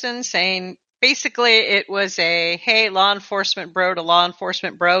Patterson saying, basically, it was a, hey, law enforcement bro to law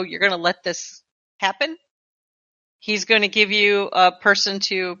enforcement bro, you're going to let this happen? He's going to give you a person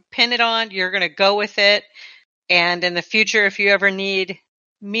to pin it on. You're going to go with it. And in the future, if you ever need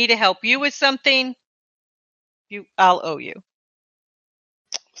me to help you with something, I'll owe you.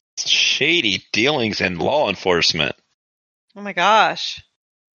 Shady dealings in law enforcement. Oh my gosh.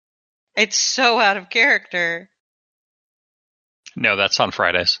 It's so out of character. No, that's on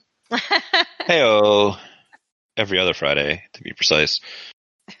Fridays. Heyo. Every other Friday, to be precise.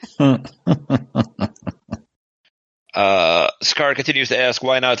 Scar continues to ask,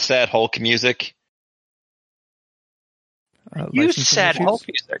 why not sad Hulk music? Use sad Hulk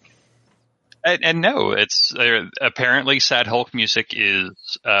music. And no, it's apparently sad Hulk music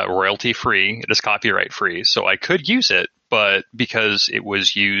is royalty free. It is copyright free, so I could use it, but because it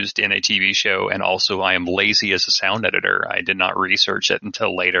was used in a TV show, and also I am lazy as a sound editor, I did not research it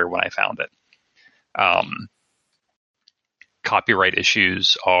until later when I found it. Copyright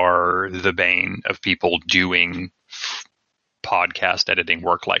issues are the bane of people doing podcast editing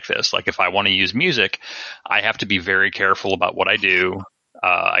work like this. Like if I want to use music, I have to be very careful about what I do.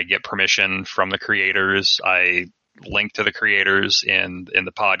 I get permission from the creators. I link to the creators in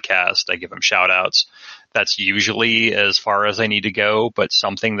the podcast. I give them shout outs. That's usually as far as I need to go, but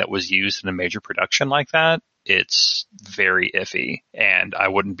something that was used in a major production like that, it's very iffy. And I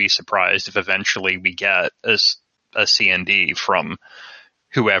wouldn't be surprised if eventually we get a CND from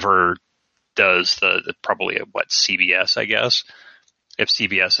whoever does probably CBS, I guess. If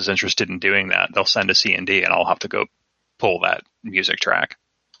CBS is interested in doing that, they'll send a CND and I'll have to go pull that music track.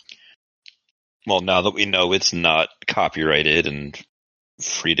 Well, now that we know it's not copyrighted and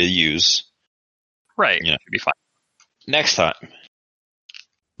free to use. Right. You know, it'll be fine. Next time.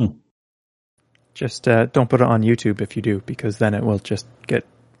 Just don't put it on YouTube if you do, because then it will just get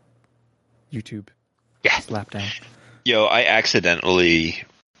YouTube slapped down. Yo, I accidentally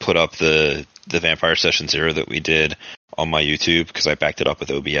put up the Vampire Session 0 that we did on my YouTube because I backed it up with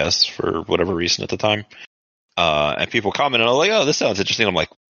OBS for whatever reason at the time. And people commented, I'm like, oh, this sounds interesting. I'm like,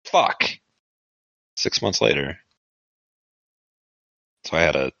 fuck. 6 months later. So I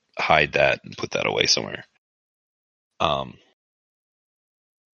had to hide that and put that away somewhere. And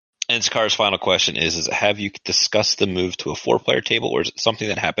Scar's final question is have you discussed the move to a 4-player table, or is it something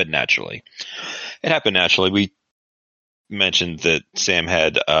that happened naturally? It happened naturally. We mentioned that Sam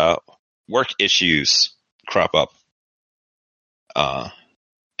had work issues crop up.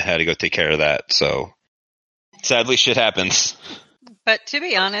 Had to go take care of that, so sadly shit happens. But to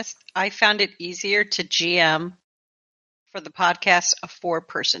be honest, I found it easier to GM for the podcast a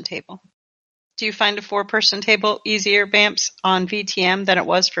 4-person table. Do you find a 4-person table easier, Bamps, on VTM than it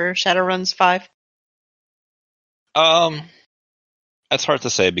was for Shadowruns 5? That's hard to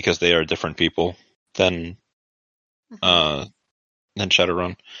say because they are different people than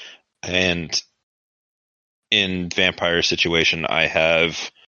Shadowrun. And in Vampire situation, I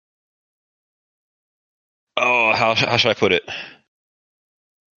have how should I put it?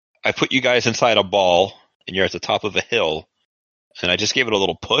 I put you guys inside a ball, and you're at the top of a hill, and I just gave it a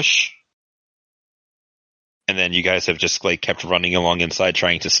little push, and then you guys have just like kept running along inside,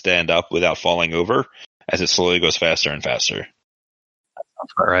 trying to stand up without falling over, as it slowly goes faster and faster.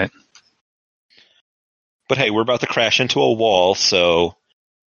 That's all right. But hey, we're about to crash into a wall, so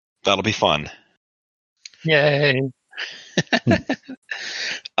that'll be fun. Yay!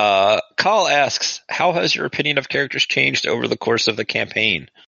 Carl asks, how has your opinion of characters changed over the course of the campaign?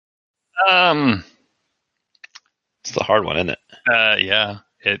 It's the hard one, isn't it? Yeah,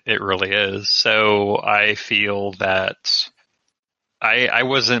 it really is. So I feel that I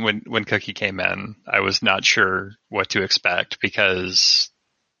wasn't when Cookie came in. I was not sure what to expect because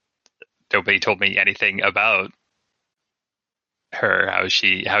nobody told me anything about her, how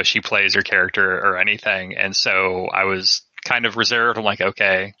she plays her character or anything, and so I was kind of reserved. I'm like,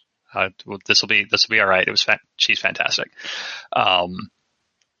 okay, well, this will be all right. She's fantastic.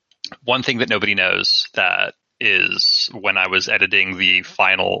 One thing that nobody knows that is when I was editing the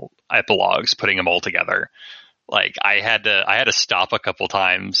final epilogues, putting them all together, like I had to stop a couple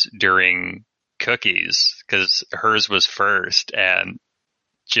times during Cookie's because hers was first, and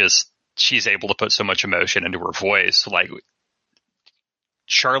just she's able to put so much emotion into her voice. Like,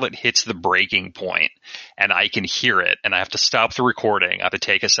 Charlotte hits the breaking point, and I can hear it, and I have to stop the recording. I have to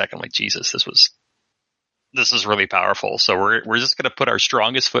take a second. Like, Jesus, this is really powerful. So we're just going to put our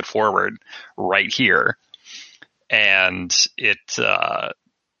strongest foot forward right here. And she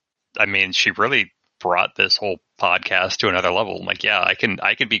really brought this whole podcast to another level. I'm like, yeah, I can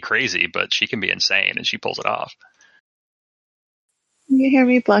be crazy, but she can be insane, and she pulls it off. Can you hear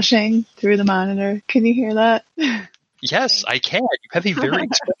me blushing through the monitor? Can you hear that? Yes, I can. You have a very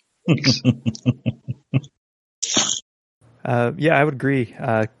Yeah, I would agree.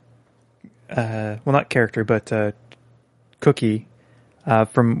 Well, not character, but Cookie.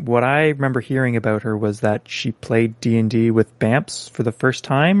 From what I remember hearing about her was that she played D&D with Bamps for the first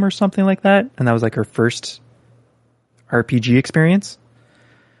time or something like that, and that was like her first RPG experience.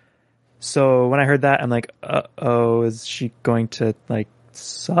 So when I heard that, I'm like, uh-oh, is she going to, like,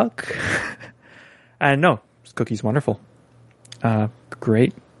 suck? And no, Cookie's wonderful.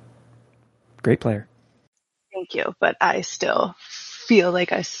 Great player. Thank you, but I still feel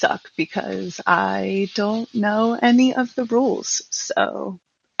like I suck because I don't know any of the rules. So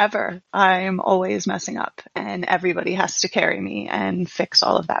ever, I'm always messing up, and everybody has to carry me and fix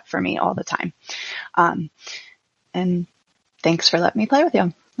all of that for me all the time. And thanks for letting me play with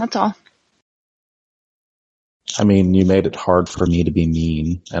you. That's all. I mean, you made it hard for me to be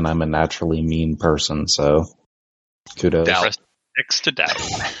mean, and I'm a naturally mean person, so kudos. Doubt. Next to doubt.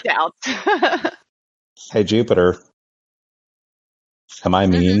 Doubt. Hey, Jupiter. Am I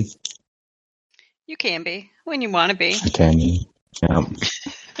mean? You can be when you want to be. I can be. Yeah.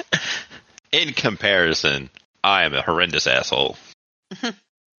 In comparison, I am a horrendous asshole.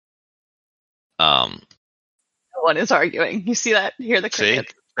 No one is arguing. You see that? Hear the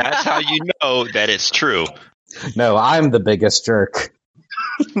crickets. See? That's how you know that it's true. No, I'm the biggest jerk.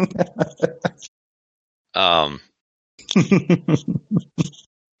 Trying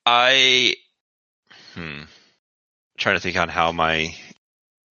to think on how my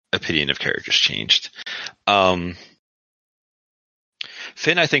opinion of characters changed. Finn,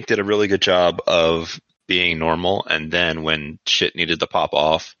 I think, did a really good job of being normal, and then when shit needed to pop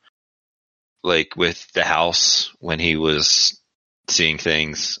off, like with the house, when he was seeing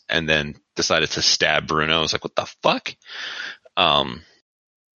things and then decided to stab Bruno, I was like, what the fuck? And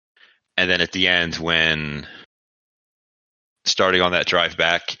then at the end, when starting on that drive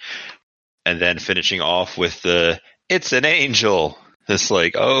back and then finishing off with the "it's an angel," it's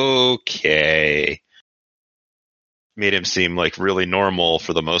like, okay, made him seem like really normal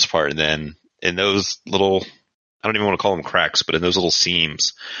for the most part. And then in those little, I don't even want to call them cracks, but in those little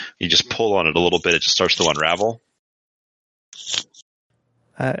seams, you just pull on it a little bit, it just starts to unravel.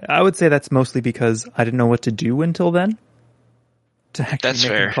 I would say that's mostly because I didn't know what to do until then to actually That's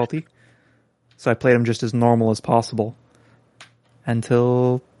make fair. him culty. So I played him just as normal as possible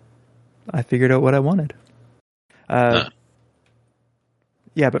until I figured out what I wanted. Yeah,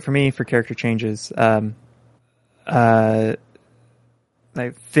 but for me, for character changes, like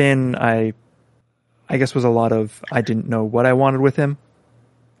Finn, I guess was a lot of I didn't know what I wanted with him,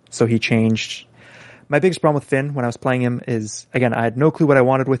 so he changed. My biggest problem with Finn when I was playing him is, again, I had no clue what I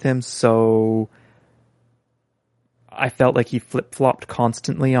wanted with him, so I felt like he flip-flopped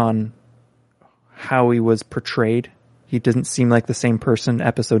constantly on how he was portrayed. He doesn't seem like the same person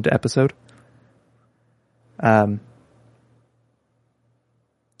episode to episode. But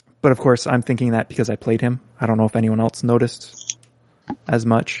of course, I'm thinking that because I played him. I don't know if anyone else noticed as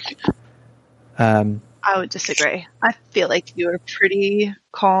much. I would disagree. I feel like you were pretty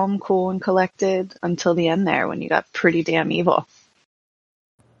calm, cool, and collected until the end there when you got pretty damn evil.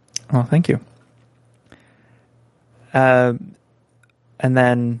 Well, thank you. And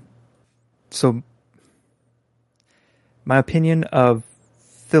then, so my opinion of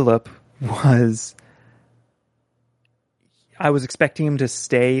Philip was, I was expecting him to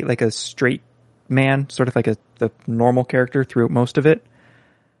stay like a straight man, sort of like the normal character throughout most of it.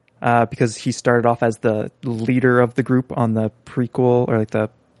 Because he started off as the leader of the group on the prequel or like the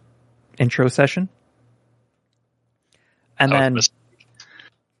intro session. And then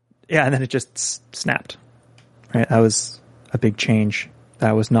it just snapped. Right? That was a big change that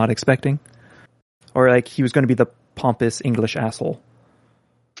I was not expecting. Or like he was going to be the pompous English asshole.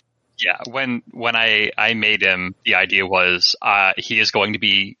 Yeah, when I made him, the idea was he is going to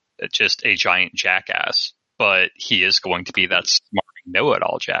be just a giant jackass, but he is going to be that smart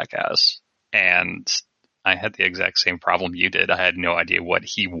know-it-all jackass. And I had the exact same problem you did. I had no idea what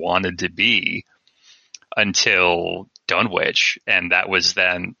he wanted to be until Dunwich, and that was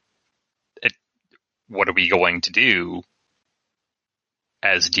then, what are we going to do?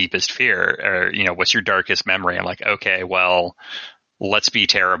 as deepest fear, or, you know, what's your darkest memory? I'm like, okay, well, let's be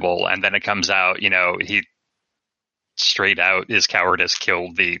terrible. And then it comes out, you know, he straight out, his cowardice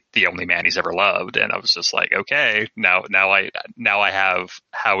killed the only man he's ever loved. And I was just like, okay, now I have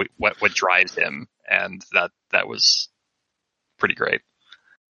what drives him. And that was pretty great.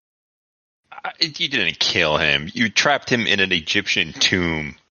 You didn't kill him. You trapped him in an Egyptian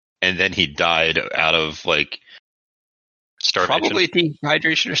tomb, and then he died out of, like, Starvation. probably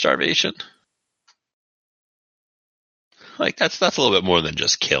dehydration or starvation. Like, that's a little bit more than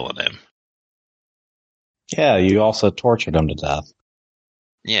just killing him. Yeah, you also tortured him to death.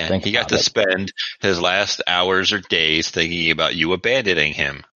 Yeah, Think he got about to it. spend his last hours or days thinking about you abandoning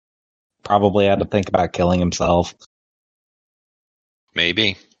him. Probably had to think about killing himself.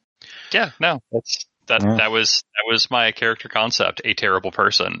 Maybe. Yeah, no, Yeah. that was my character concept, a terrible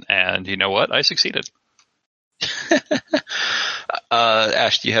person. And you know what? I succeeded.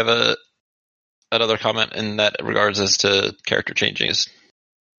 Ash, do you have another comment in that regards as to character changes?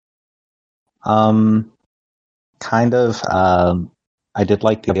 Kind of. I did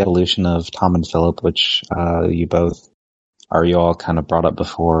like the evolution of Tom and Philip, which you all kind of brought up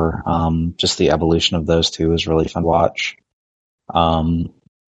before. Just the evolution of those two is really fun to watch.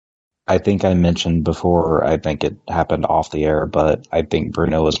 I think I mentioned before, I think it happened off the air, but I think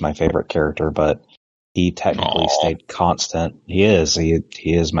Bruno was my favorite character, but he technically stayed constant. He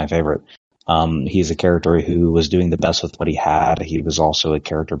is my favorite. He's a character who was doing the best with what he had. He was also a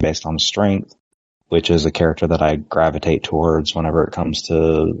character based on strength, which is a character that I gravitate towards whenever it comes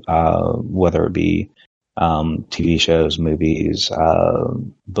to, whether it be, TV shows, movies,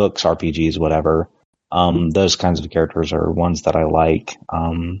 books, RPGs, whatever. Those kinds of characters are ones that I like.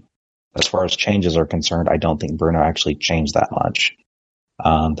 As far as changes are concerned, I don't think Bruno actually changed that much.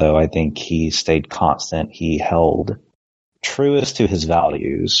 Though I think he stayed constant. He held truest to his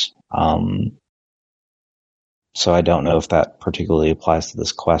values. So I don't know if that particularly applies to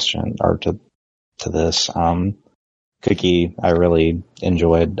this question or to this. Cookie, I really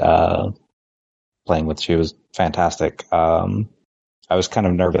enjoyed playing with. She was fantastic. I was kind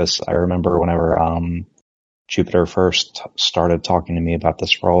of nervous. I remember whenever Jupiter first started talking to me about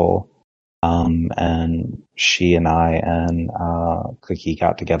this role, and she and I and Cookie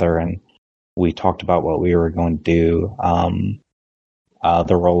got together and we talked about what we were going to do.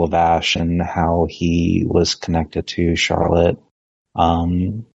 The role of Ash and how he was connected to Charlotte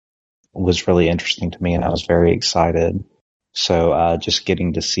was really interesting to me, and I was very excited. So just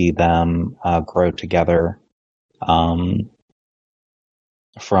getting to see them grow together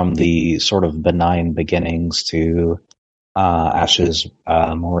from the sort of benign beginnings to Ash's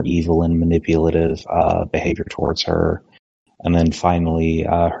more evil and manipulative behavior towards her, and then finally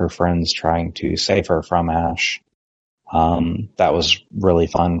her friends trying to save her from Ash. That was really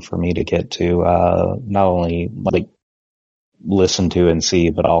fun for me to get to not only like listen to and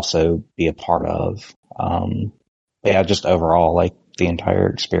see, but also be a part of. Yeah, just overall, like the entire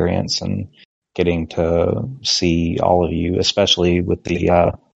experience and getting to see all of you, especially with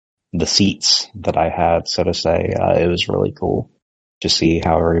the seats that I had, so to say. It was really cool to see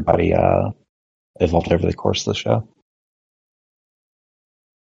how everybody evolved over the course of the show.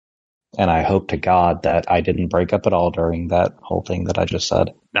 And I hope to God that I didn't break up at all during that whole thing that I just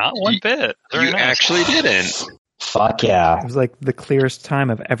said. Not one bit. Very You nice. actually didn't. Fuck yeah. It was like the clearest time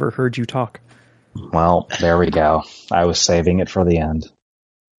I've ever heard you talk. Well, there we go. I was saving it for the end.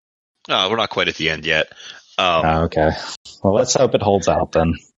 No, we're not quite at the end yet. Okay. Well, let's hope it holds out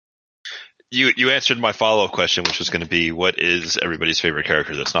then. You answered my follow-up question, which was going to be, what is everybody's favorite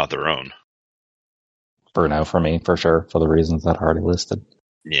character that's not their own? Bruno for me, for sure, for the reasons that I already listed.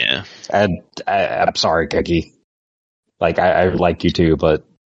 Yeah. And I'm sorry, Cookie. Like, I like you too, but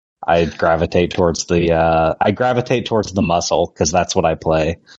I gravitate towards the muscle, because that's what I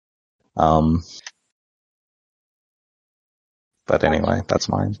play. But anyway, that's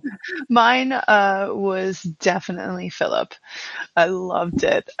mine. Mine was definitely Philip. I loved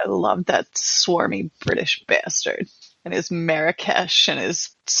it. I loved that swarmy British bastard and his Marrakesh and his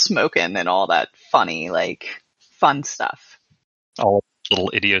smoking and all that funny, like, fun stuff. All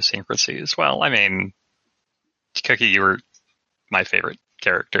little idiosyncrasies. Well, I mean, Cookie, you were my favorite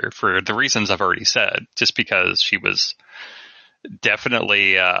character for the reasons I've already said, just because she was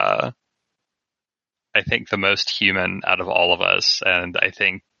definitely, I think, the most human out of all of us, and I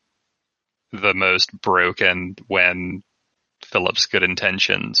think the most broken when Philip's good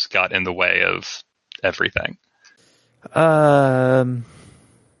intentions got in the way of everything. I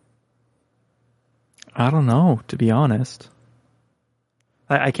don't know, to be honest.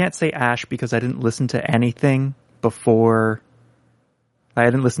 I can't say Ash because I didn't listen to anything before I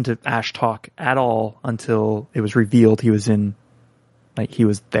didn't listen to Ash talk at all until it was revealed he was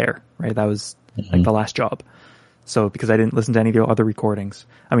there, right? That was like the last job. So because I didn't listen to any of the other recordings,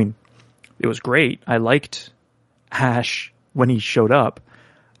 I mean, it was great. I liked Ash when he showed up.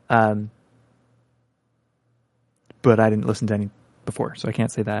 But I didn't listen to any before, so I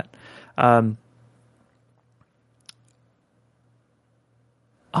can't say that.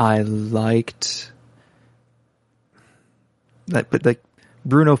 I liked that, but like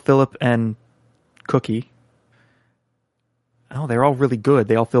Bruno, Philip, and Cookie. Oh, they're all really good.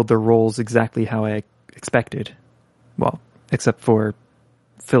 They all filled their roles exactly how I expected. Well, except for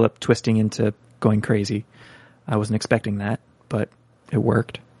Philip twisting into going crazy. I wasn't expecting that, but it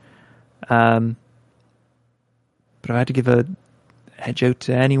worked. But if I had to give a edge out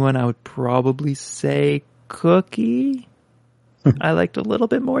to anyone, I would probably say Cookie. I liked a little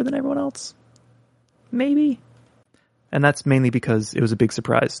bit more than everyone else. Maybe. And that's mainly because it was a big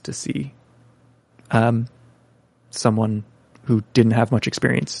surprise to see someone who didn't have much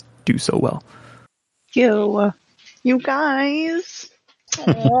experience do so well. You guys.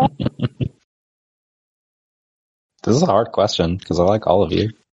 This is a hard question because I like all of you.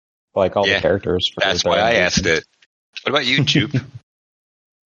 I like all the characters. That's why I asked it. What about you, Jupe?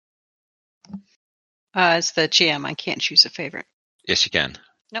 As the GM, I can't choose a favorite. Yes, you can.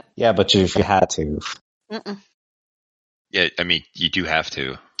 Nope. Yeah, but if you had to. Mm-mm. Yeah, I mean, you do have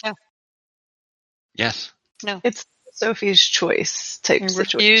to. No. Yes. No. It's Sophie's choice type I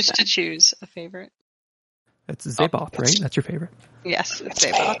situation. refuse to choose a favorite. It's Zaboth, right? That's your favorite. Yes, it's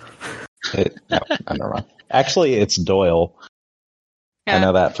Zaboth. No, never mind. Actually, it's Doyle. Yeah. I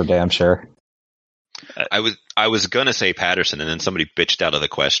know that for damn sure. I was gonna say Patterson, and then somebody bitched out of the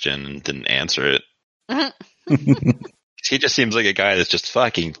question and didn't answer it. He just seems like a guy that's just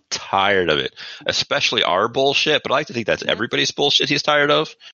fucking tired of it, especially our bullshit. But I like to think that's everybody's bullshit he's tired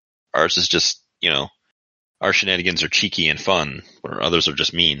of. Ours is just, our shenanigans are cheeky and fun, where others are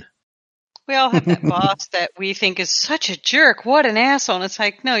just mean. We all have that boss that we think is such a jerk. What an asshole. And it's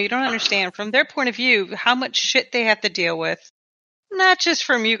like, no, you don't understand. From their point of view, how much shit they have to deal with. Not just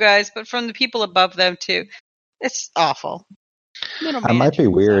from you guys, but from the people above them, too. It's awful. I might be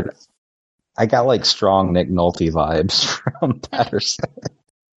weird. I got like strong Nick Nolte vibes from Patterson.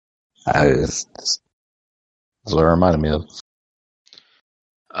 That's what it reminded me of.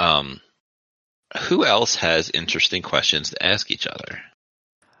 Who else has interesting questions to ask each other?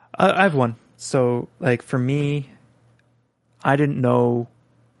 I have one. So, like, for me, I didn't know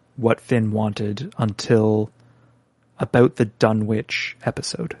what Finn wanted until about the Dunwich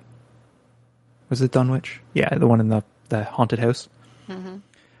episode. Was it Dunwich? Yeah, the one in the haunted house.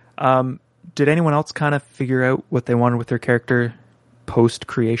 Mm-hmm. Did anyone else kind of figure out what they wanted with their character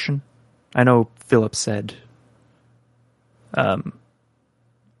post-creation? I know Philip said haunted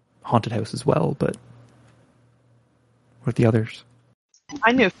house as well, but what the others?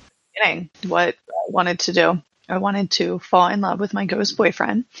 I knew from the beginning what I wanted to do. I wanted to fall in love with my ghost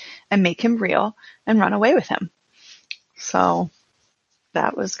boyfriend and make him real and run away with him. So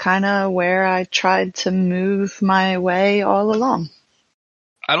that was kind of where I tried to move my way all along.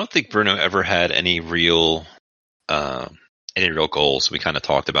 I don't think Bruno ever had any real goals. We kind of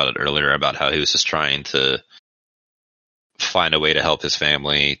talked about it earlier about how he was just trying to find a way to help his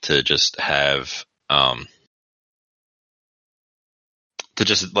family, to just have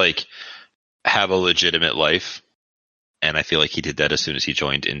have a legitimate life. And I feel like he did that as soon as he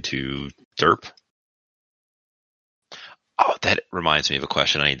joined into Derp. Oh, that reminds me of a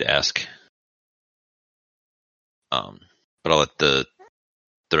question I need to ask. But I'll let the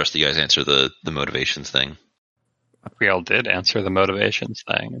rest of you guys answer the motivations thing. We all did answer the motivations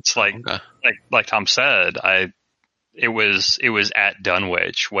thing. It's like, Okay. like Tom said, it was at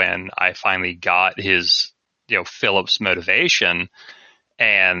Dunwich when I finally got his, Philip's motivation,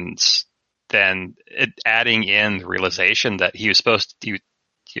 and then adding in the realization that he was supposed to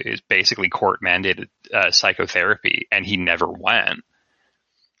he was basically court mandated psychotherapy, and he never went.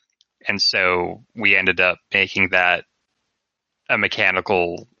 And so we ended up making that a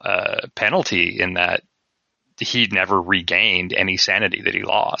mechanical penalty in that he never regained any sanity that he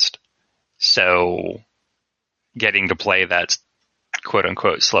lost. So getting to play that quote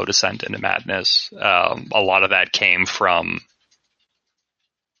unquote slow descent into madness, a lot of that came from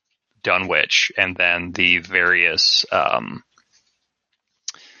Dunwich, and then the various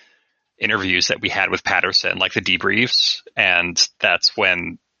interviews that we had with Patterson, like the debriefs. And that's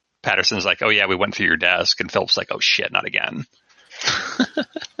when Patterson's like, oh yeah, we went through your desk. And Philip's like, oh shit, not again.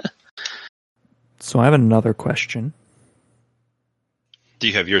 So I have another question. Do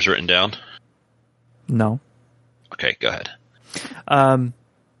you have yours written down? No. Okay, go ahead.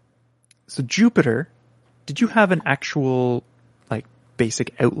 So Jupiter, did you have an actual like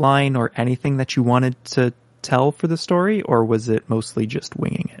basic outline or anything that you wanted to tell for the story, or was it mostly just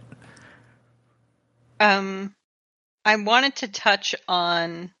winging it? I wanted to touch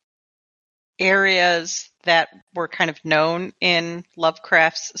on areas that were kind of known in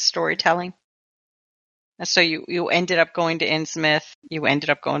Lovecraft's storytelling. So you ended up going to Innsmouth, you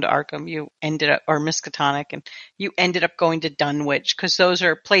ended up going to Arkham, or Miskatonic, and you ended up going to Dunwich, because those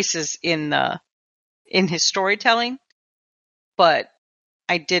are places in his storytelling. But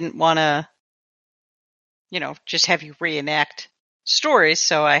I didn't want to, just have you reenact stories,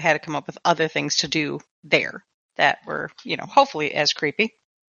 so I had to come up with other things to do there that were, hopefully as creepy.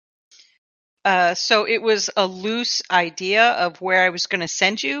 So it was a loose idea of where I was going to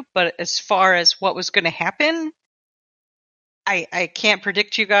send you, but as far as what was going to happen, I can't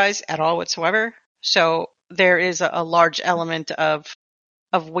predict you guys at all whatsoever. So there is a large element of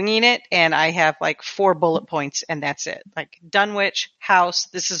winging it, and I have like 4 bullet points, and that's it. Like Dunwich, house,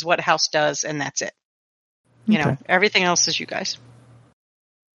 this is what house does, and that's it. Okay. Everything else is you guys.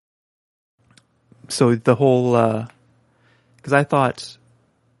 So the whole, because I thought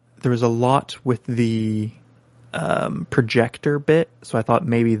there was a lot with the projector bit, so I thought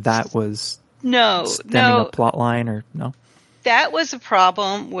maybe that was stemming a plot line, or no? That was a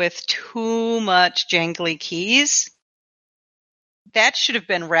problem with too much jangly keys. That should have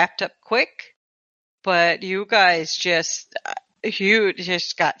been wrapped up quick, but you guys just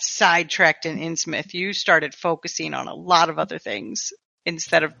got sidetracked in Innsmouth. You started focusing on a lot of other things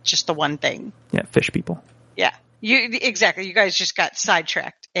instead of just the one thing. Yeah, fish people. Yeah, exactly. You guys just got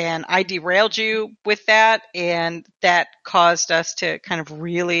sidetracked, and I derailed you with that, and that caused us to kind of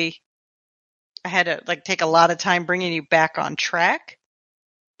really. I had to take a lot of time bringing you back on track,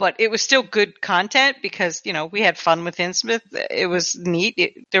 but it was still good content because, we had fun with Innsmouth. It was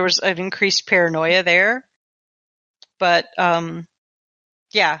neat. There was an increased paranoia there, but, that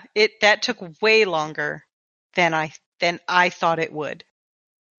took way longer than I thought it would,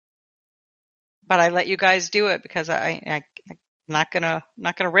 but I let you guys do it because I'm not gonna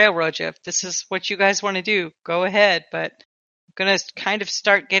railroad you. If this is what you guys want to do, go ahead, but going to kind of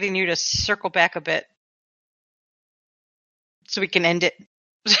start getting you to circle back a bit so we can end it.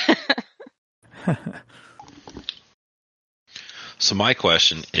 So my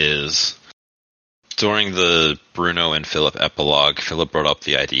question is, during the Bruno and Philip epilogue, Philip brought up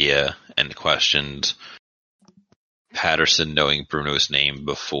the idea and questioned Patterson knowing Bruno's name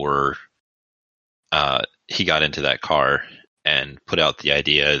before he got into that car, and put out the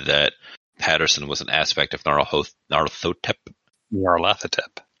idea that Patterson was an aspect of Nyarlathotep.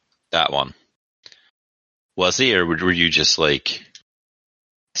 That one. Was he, or were you just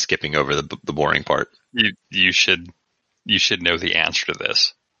skipping over the boring part? You should know the answer to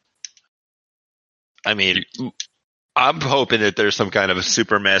this. I mean, I'm hoping that there's some kind of a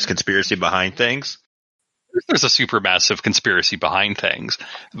supermass conspiracy behind things. There's a supermassive conspiracy behind things,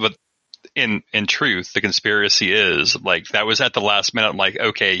 but in truth, the conspiracy is that was at the last minute. I'm like,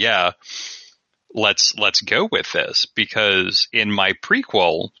 okay, yeah. Let's go with this, because in my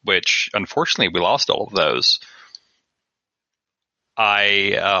prequel, which unfortunately we lost all of those,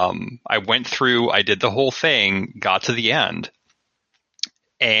 I went through, I did the whole thing, got to the end,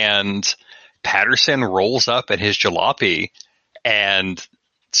 and Patterson rolls up in his jalopy and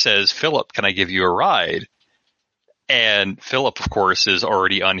says, "Philip, can I give you a ride?" And Philip, of course, is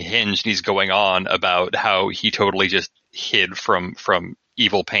already unhinged, and he's going on about how he totally just hid from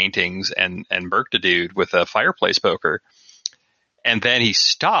evil paintings and murked a dude with a fireplace poker. And then he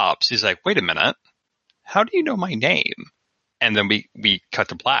stops. He's like, wait a minute. How do you know my name? And then we cut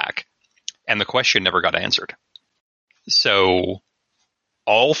to black, and the question never got answered. So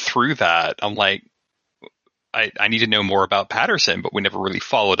all through that, I'm like, I need to know more about Patterson, but we never really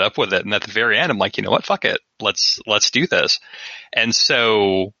followed up with it. And at the very end, I'm like, you know what? Fuck it. Let's do this. And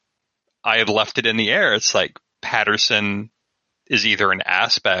so I had left it in the air. It's like Patterson is either an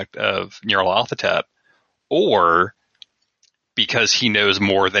aspect of Nyarlathotep, or because he knows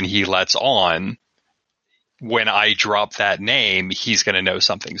more than he lets on, when I drop that name, he's going to know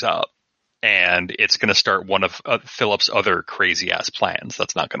something's up. And it's going to start one of Philip's other crazy ass plans.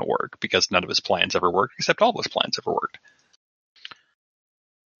 That's not going to work, because none of his plans ever worked, except all of his plans ever worked.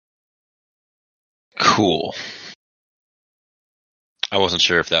 Cool. I wasn't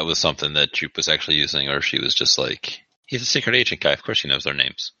sure if that was something that Jupe was actually using, or if she was just like, he's a secret agent guy. Of course he knows their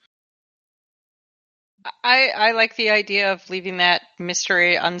names. I like the idea of leaving that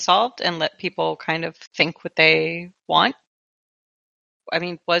mystery unsolved and let people kind of think what they want. I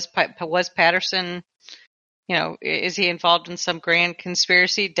mean, was Patterson is he involved in some grand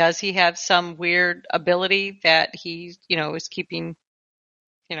conspiracy? Does he have some weird ability that he, is keeping,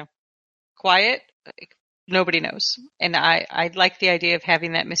 quiet? Nobody knows. And I like the idea of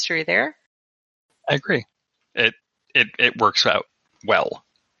having that mystery there. I agree. It works out well.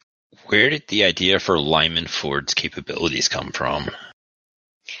 Where did the idea for Lyman Ford's capabilities come from?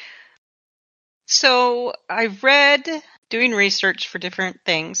 So I read, doing research for different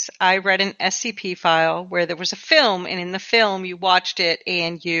things, I read an SCP file where there was a film, and in the film you watched it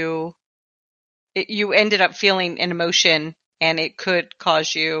and you ended up feeling an emotion, and it could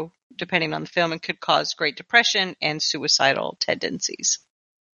cause you, depending on the film, it could cause Great Depression and suicidal tendencies.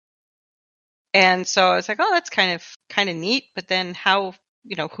 And so I was like, oh, that's kind of neat. But then how,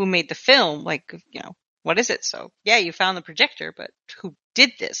 who made the film? Like, what is it? So yeah, you found the projector, but who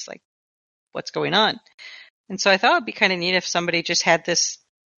did this? Like, what's going on? And so I thought it'd be kind of neat if somebody just had this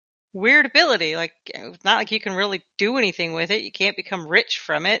weird ability. Like, it's not like you can really do anything with it. You can't become rich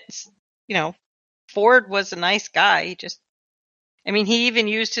from it. Ford was a nice guy. He even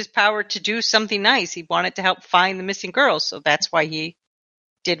used his power to do something nice. He wanted to help find the missing girls. So that's why he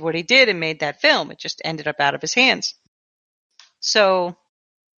did what he did and made that film. It just ended up out of his hands. So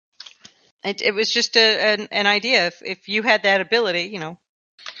it was just an idea. If you had that ability,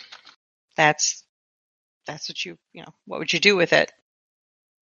 that's what what would you do with it?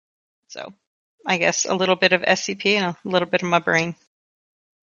 So I guess a little bit of SCP and a little bit of my brain.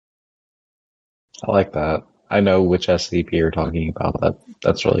 I like that. I know which SCP you're talking about.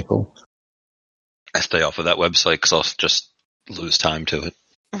 That's really cool. I stay off of that website because I'll just lose time to it.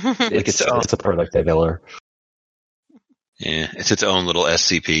 It's a productive killer. Yeah, it's its own little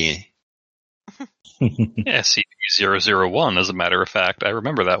SCP. SCP-001, as a matter of fact. I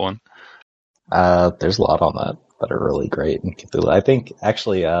remember that one. There's a lot on that are really great in Cthulhu. I think,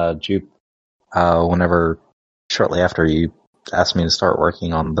 actually, Jupe, whenever, shortly after you asked me to start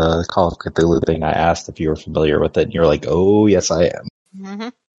working on the Call of Cthulhu thing, I asked if you were familiar with it, and you're like, oh, yes, I am. Mm-hmm.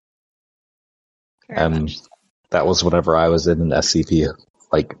 And that was whenever I was in an SCP,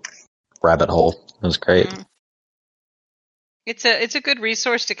 rabbit hole. It was great. Mm-hmm. It's a good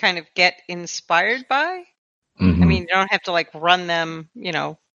resource to kind of get inspired by. Mm-hmm. You don't have to run them,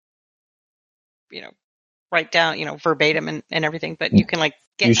 write down, verbatim and everything, but you can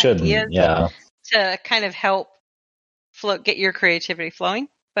get ideas to kind of help get your creativity flowing.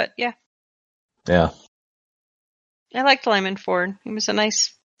 But yeah. Yeah. I liked Lyman Ford. He was a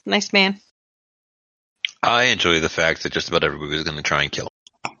nice man. I enjoy the fact that just about everybody was going to try and kill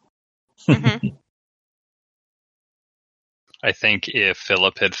him. Mm-hmm. I think if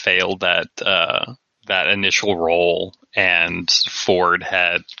Philip had failed that initial role and Ford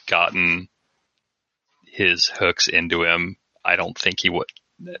had gotten his hooks into him, I don't think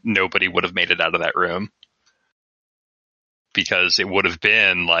nobody would have made it out of that room. Because it would have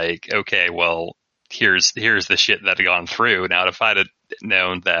been like, okay, well, here's the shit that had gone through. Now, if I'd have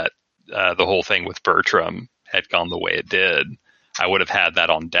known that the whole thing with Bertram had gone the way it did, I would have had that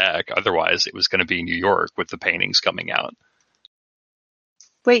on deck. Otherwise, it was going to be New York with the paintings coming out.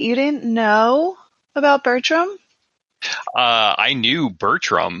 Wait, you didn't know about Bertram? I knew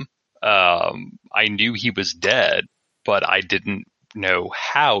Bertram. I knew he was dead, but I didn't know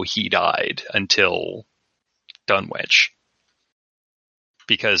how he died until Dunwich.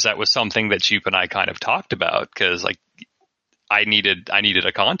 Because that was something that Jupe and I kind of talked about, because I needed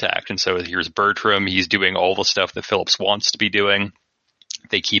a contact. And so here's Bertram. He's doing all the stuff that Phillips wants to be doing.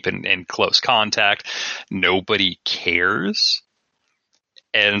 They keep in close contact. Nobody cares.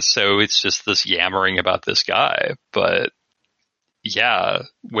 And so it's just this yammering about this guy. But yeah,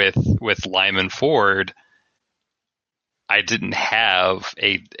 with Lyman Ford, I didn't have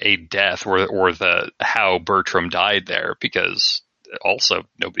a death or the how Bertram died there, because also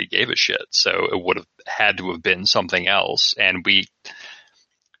nobody gave a shit. So it would have had to have been something else. And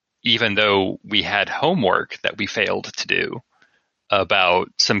even though we had homework that we failed to do about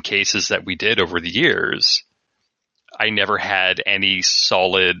some cases that we did over the years, I never had any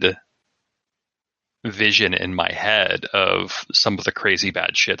solid vision in my head of some of the crazy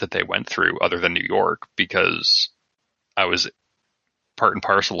bad shit that they went through other than New York, because I was part and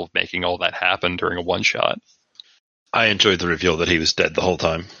parcel of making all that happen during a one shot. I enjoyed the reveal that he was dead the whole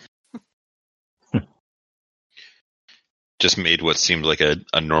time. Just made what seemed like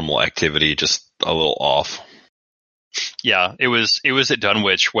a normal activity just a little off. Yeah, it was at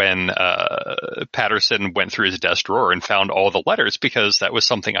Dunwich when Patterson went through his desk drawer and found all the letters, because that was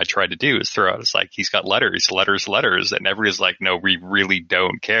something I tried to do, is throw out, it's like, he's got letters, and everybody's like, no, we really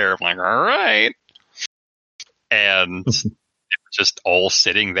don't care. I'm like, all right. And it was just all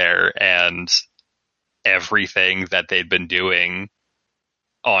sitting there, and everything that they'd been doing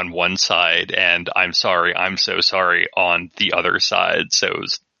on one side and I'm sorry, I'm so sorry on the other side. So it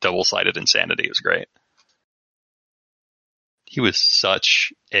was double-sided insanity. It was great. He was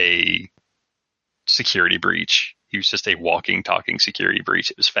such a security breach. He was just a walking, talking security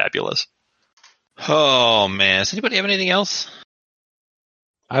breach. It was fabulous. Oh, man. Does anybody have anything else?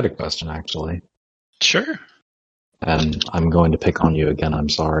 I had a question, actually. Sure. And I'm going to pick on you again, I'm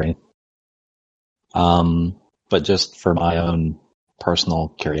sorry. But just for my own personal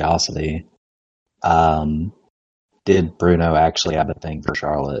curiosity, did Bruno actually have a thing for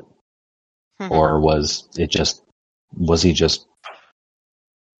Charlotte? Or was he just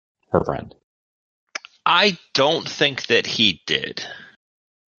her friend? I don't think that he did.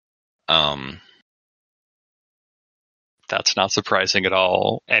 That's not surprising at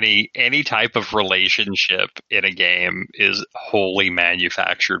all. Any type of relationship in a game is wholly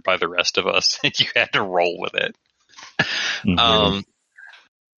manufactured by the rest of us, and you had to roll with it. Mm-hmm.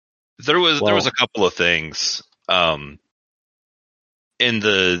 There was a couple of things. In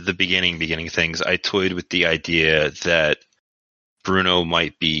the beginning things, I toyed with the idea that Bruno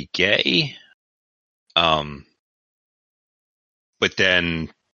might be gay. But then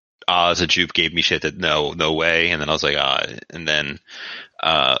Oz and Jupe gave me shit that no way, and then I was like, and then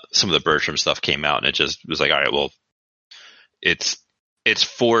some of the Bertram stuff came out, and it just was like, all right, well, it's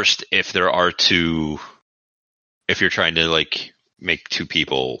forced if there are two, if you're trying to like make two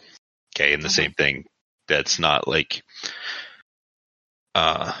people gay in the same thing, that's not like,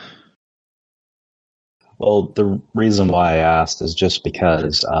 Well, the reason why I asked is just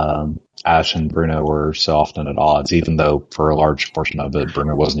because Ash and Bruno were so often at odds, even though for a large portion of it,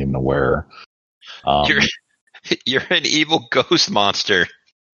 Bruno wasn't even aware. You're an evil ghost monster.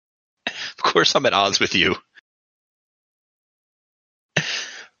 Of course I'm at odds with you.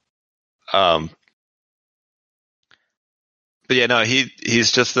 But yeah, no,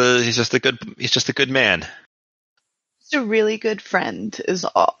 he's just a good man. Just a really good friend is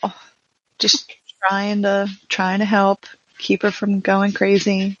all. Just trying to help keep her from going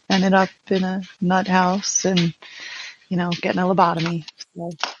crazy. Ended up in a nut house and, getting a lobotomy.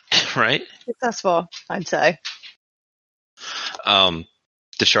 So, right? Successful, I'd say.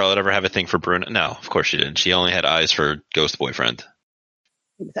 Did Charlotte ever have a thing for Bruno? No, of course she didn't. She only had eyes for Ghost Boyfriend.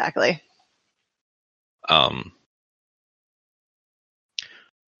 Exactly.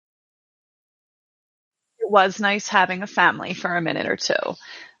 It was nice having a family for a minute or two.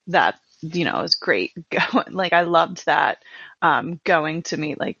 That, was great. Like, I loved that, going to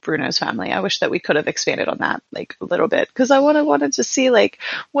meet, like, Bruno's family. I wish that we could have expanded on that, like, a little bit. Because I wanted to see, like,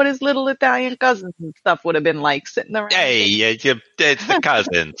 what his little Italian cousins and stuff would have been like sitting around. Hey, it's the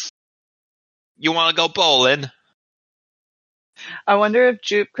cousins. You want to go bowling? I wonder if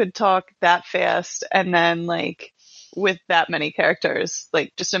Jupe could talk that fast and then, like, with that many characters.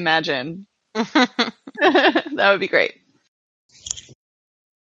 Like, just imagine. That would be great.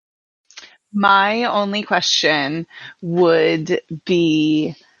 My only question would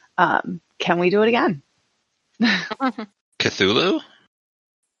be, can we do it again? Cthulhu?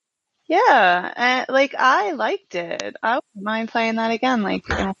 Yeah, like, I liked it. I wouldn't mind playing that again, like,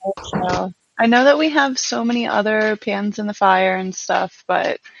 in a whole show. I know that we have so many other pans in the fire and stuff,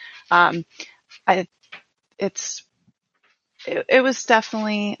 but it was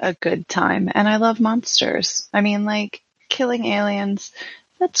definitely a good time, and I love monsters. I mean, like, killing aliens,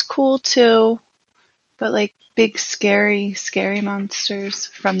 that's cool too, but like big, scary monsters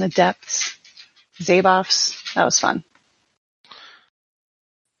from the depths, Zaboffs, that was fun.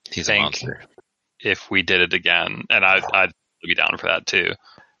 He's a monster. If we did it again, and I'd be down for that too,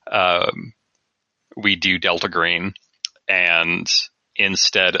 we do Delta Green, and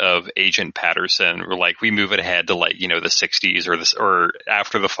instead of Agent Patterson, we move it ahead to, like, the 60s or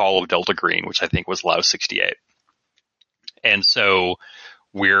after the fall of Delta Green, which I think was Laos 68. And so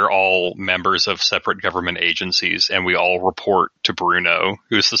we're all members of separate government agencies, and we all report to Bruno,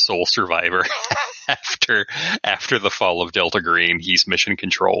 who's the sole survivor. after the fall of Delta Green, he's mission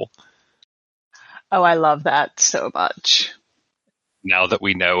control. Oh, I love that so much. Now that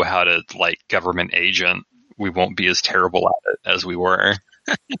we know how to, like, government agent, we won't be as terrible at it as we were.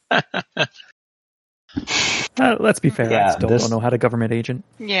 Let's be fair. Yeah, I still don't know how to government agent.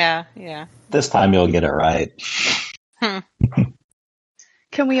 Yeah. This time you'll get it right.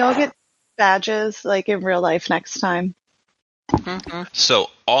 Can we all get badges, like, in real life next time? Mm-hmm. So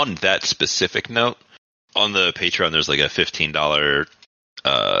on that specific note, on the Patreon, there's like a $15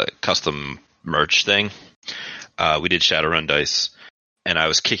 custom merch thing. We did Shadowrun Dice, and I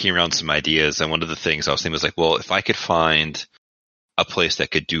was kicking around some ideas, and one of the things I was thinking was like, well, if I could find a place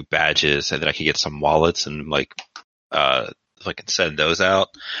that could do badges, and then I could get some wallets and like if I could send those out,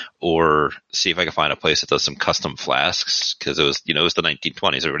 or see if I could find a place that does some custom flasks, because it was the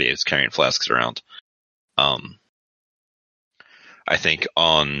 1920s. Everybody was carrying flasks around. I think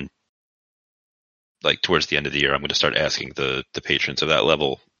on like towards the end of the year, I'm going to start asking the patrons of that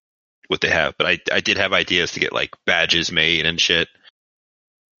level what they have. But I did have ideas to get like badges made and shit,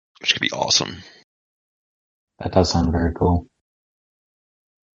 which could be awesome. That does sound very cool.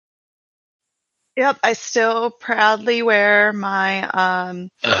 Yep, I still proudly wear my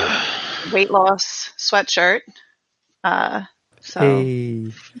weight loss sweatshirt. So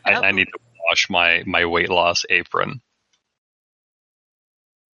Hey. I need to wash my weight loss apron.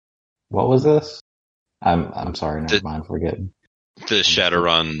 What was this? I'm sorry, never mind, forgetting. The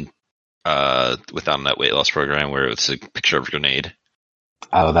Shadowrun without that weight loss program where it's a picture of a grenade.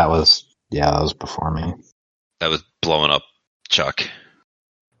 Oh, that was before me. That was blowing up Chuck.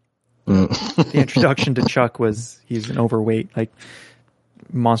 The introduction to Chuck was he's an overweight, like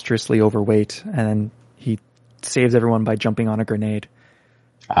monstrously overweight, and then he saves everyone by jumping on a grenade.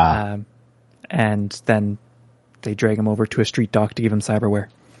 And then they drag him over to a street dock to give him cyberware.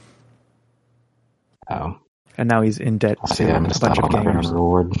 Oh. And now he's in debt to a bunch of gamers.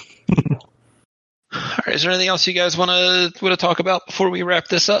 Reward. All right, is there anything else you guys want to talk about before we wrap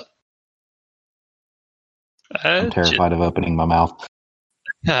this up? I'm terrified of opening my mouth.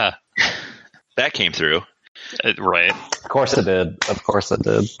 That came through. Right. Of course it did.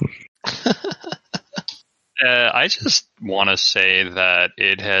 I just want to say that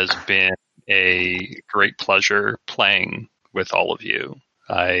it has been a great pleasure playing with all of you.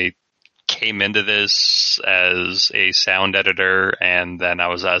 I came into this as a sound editor, and then I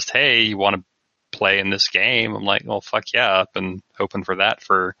was asked, hey, you want to play in this game? I'm like, well, fuck yeah. I've been hoping for that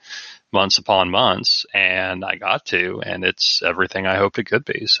for months upon months, and I got to, and it's everything I hoped it could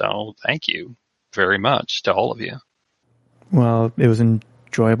be. So thank you very much to all of you. Well, it was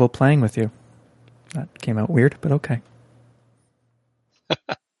enjoyable playing with you. That came out weird, but okay. I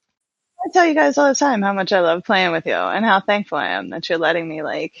tell you guys all the time how much I love playing with you and how thankful I am that you're letting me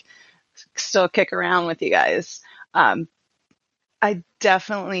like still kick around with you guys. I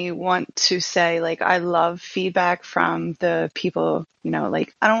definitely want to say, like, I love feedback from the people,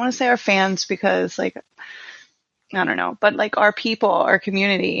 like, I don't want to say our fans because, like, I don't know, but like our people, our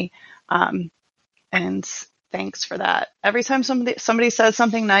community. And thanks for that. Every time somebody says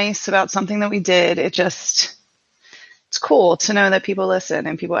something nice about something that we did, it's cool to know that people listen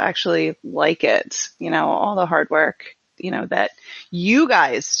and people actually like it. All the hard work, that you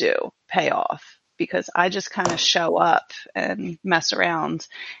guys do pay off. Because I just kind of show up and mess around,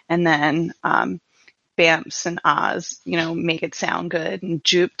 and then Bamps and Oz, make it sound good, and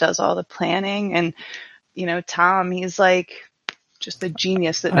Jupe does all the planning, and Tom, he's like just a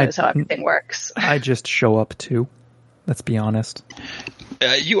genius that knows how everything works. I just show up too. Let's be honest.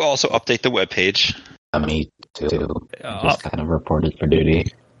 You also update the webpage. Me too. Just kind of reported for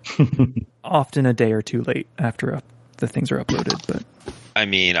duty. Often a day or two late after the things are uploaded, but. I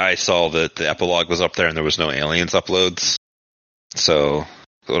mean, I saw that the epilogue was up there and there was no Aliens uploads. So,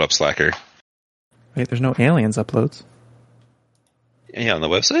 what up, Slacker? Wait, there's no Aliens uploads? Yeah, on the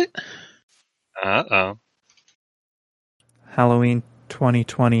website? Uh-oh. Halloween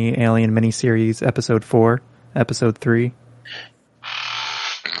 2020 Alien miniseries, Episode 4, Episode 3,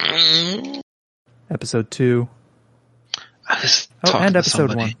 Episode 2, and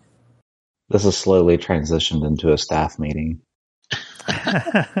Episode 1. This has slowly transitioned into a staff meeting.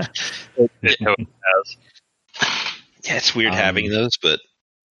 Yeah, it's weird having those, but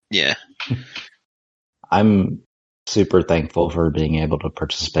yeah. I'm super thankful for being able to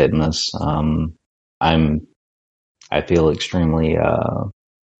participate in this. I feel extremely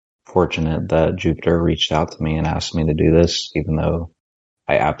fortunate that Jupiter reached out to me and asked me to do this, even though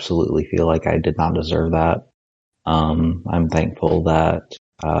I absolutely feel like I did not deserve that. I'm thankful that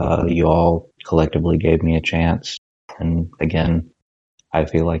you all collectively gave me a chance. And again, I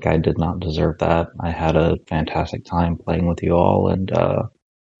feel like I did not deserve that. I had a fantastic time playing with you all, and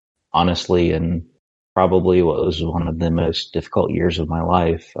honestly, in probably what was one of the most difficult years of my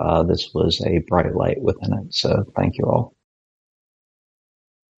life, this was a bright light within it. So thank you all.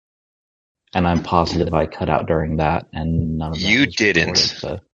 And I'm positive I cut out during that, and none of that You was didn't. recorded,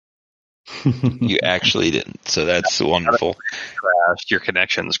 so. You actually didn't. So that's wonderful. Your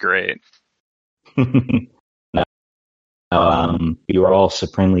connection's great. You were all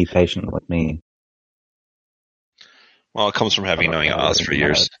supremely patient with me. Well, it comes from having known Oz for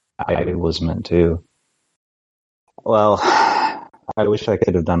years. I was meant to. Well, I wish I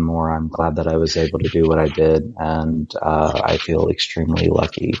could have done more. I'm glad that I was able to do what I did, and I feel extremely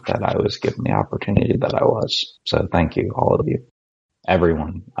lucky that I was given the opportunity that I was. So thank you, all of you,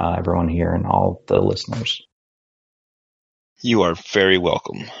 everyone here, and all the listeners. You are very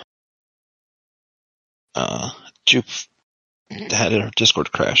welcome. Jupe had our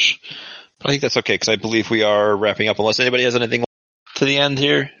Discord crash, but I think that's okay because I believe we are wrapping up. Unless anybody has anything to the end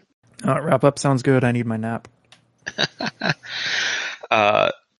here. Wrap up sounds good. I need my nap.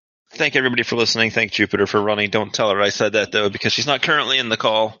 Thank everybody for listening. Thank Jupiter for running. Don't tell her I said that though, because she's not currently in the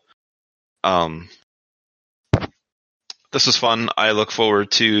call. This was fun. I look forward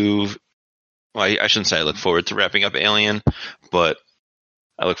to. Well, I shouldn't say I look forward to wrapping up Alien, but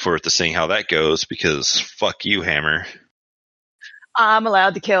I look forward to seeing how that goes because fuck you, Hammer. I'm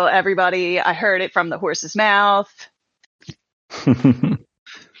allowed to kill everybody. I heard it from the horse's mouth.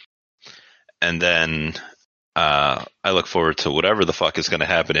 And then I look forward to whatever the fuck is going to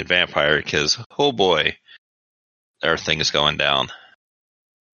happen in Vampire because, oh boy, everything is going down.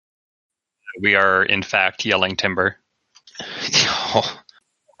 We are, in fact, yelling timber.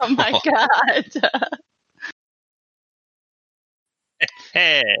 Oh my god.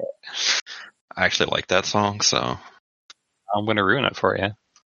 Hey, I actually like that song, so I'm going to ruin it for you.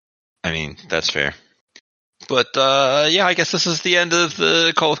 I mean, that's fair. But, yeah, I guess this is the end of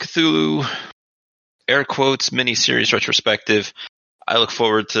the Call of Cthulhu, air quotes, mini-series retrospective. I look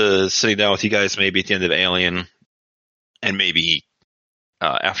forward to sitting down with you guys maybe at the end of Alien, and maybe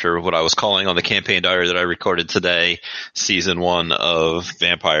after what I was calling on the campaign diary that I recorded today, Season 1 of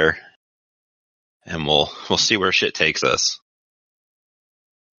Vampire. And we'll see where shit takes us.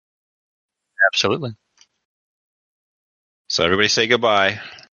 Absolutely. So everybody say goodbye.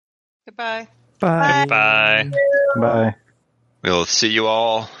 Goodbye. Bye. Bye. Bye. We'll see you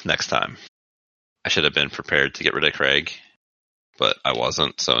all next time. I should have been prepared to get rid of Craig, but I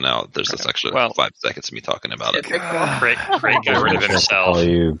wasn't. So now there's this extra 5 seconds of me talking about it. Craig got rid of himself. Call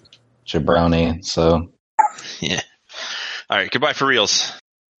you jabroni. So yeah. All right. Goodbye for reals.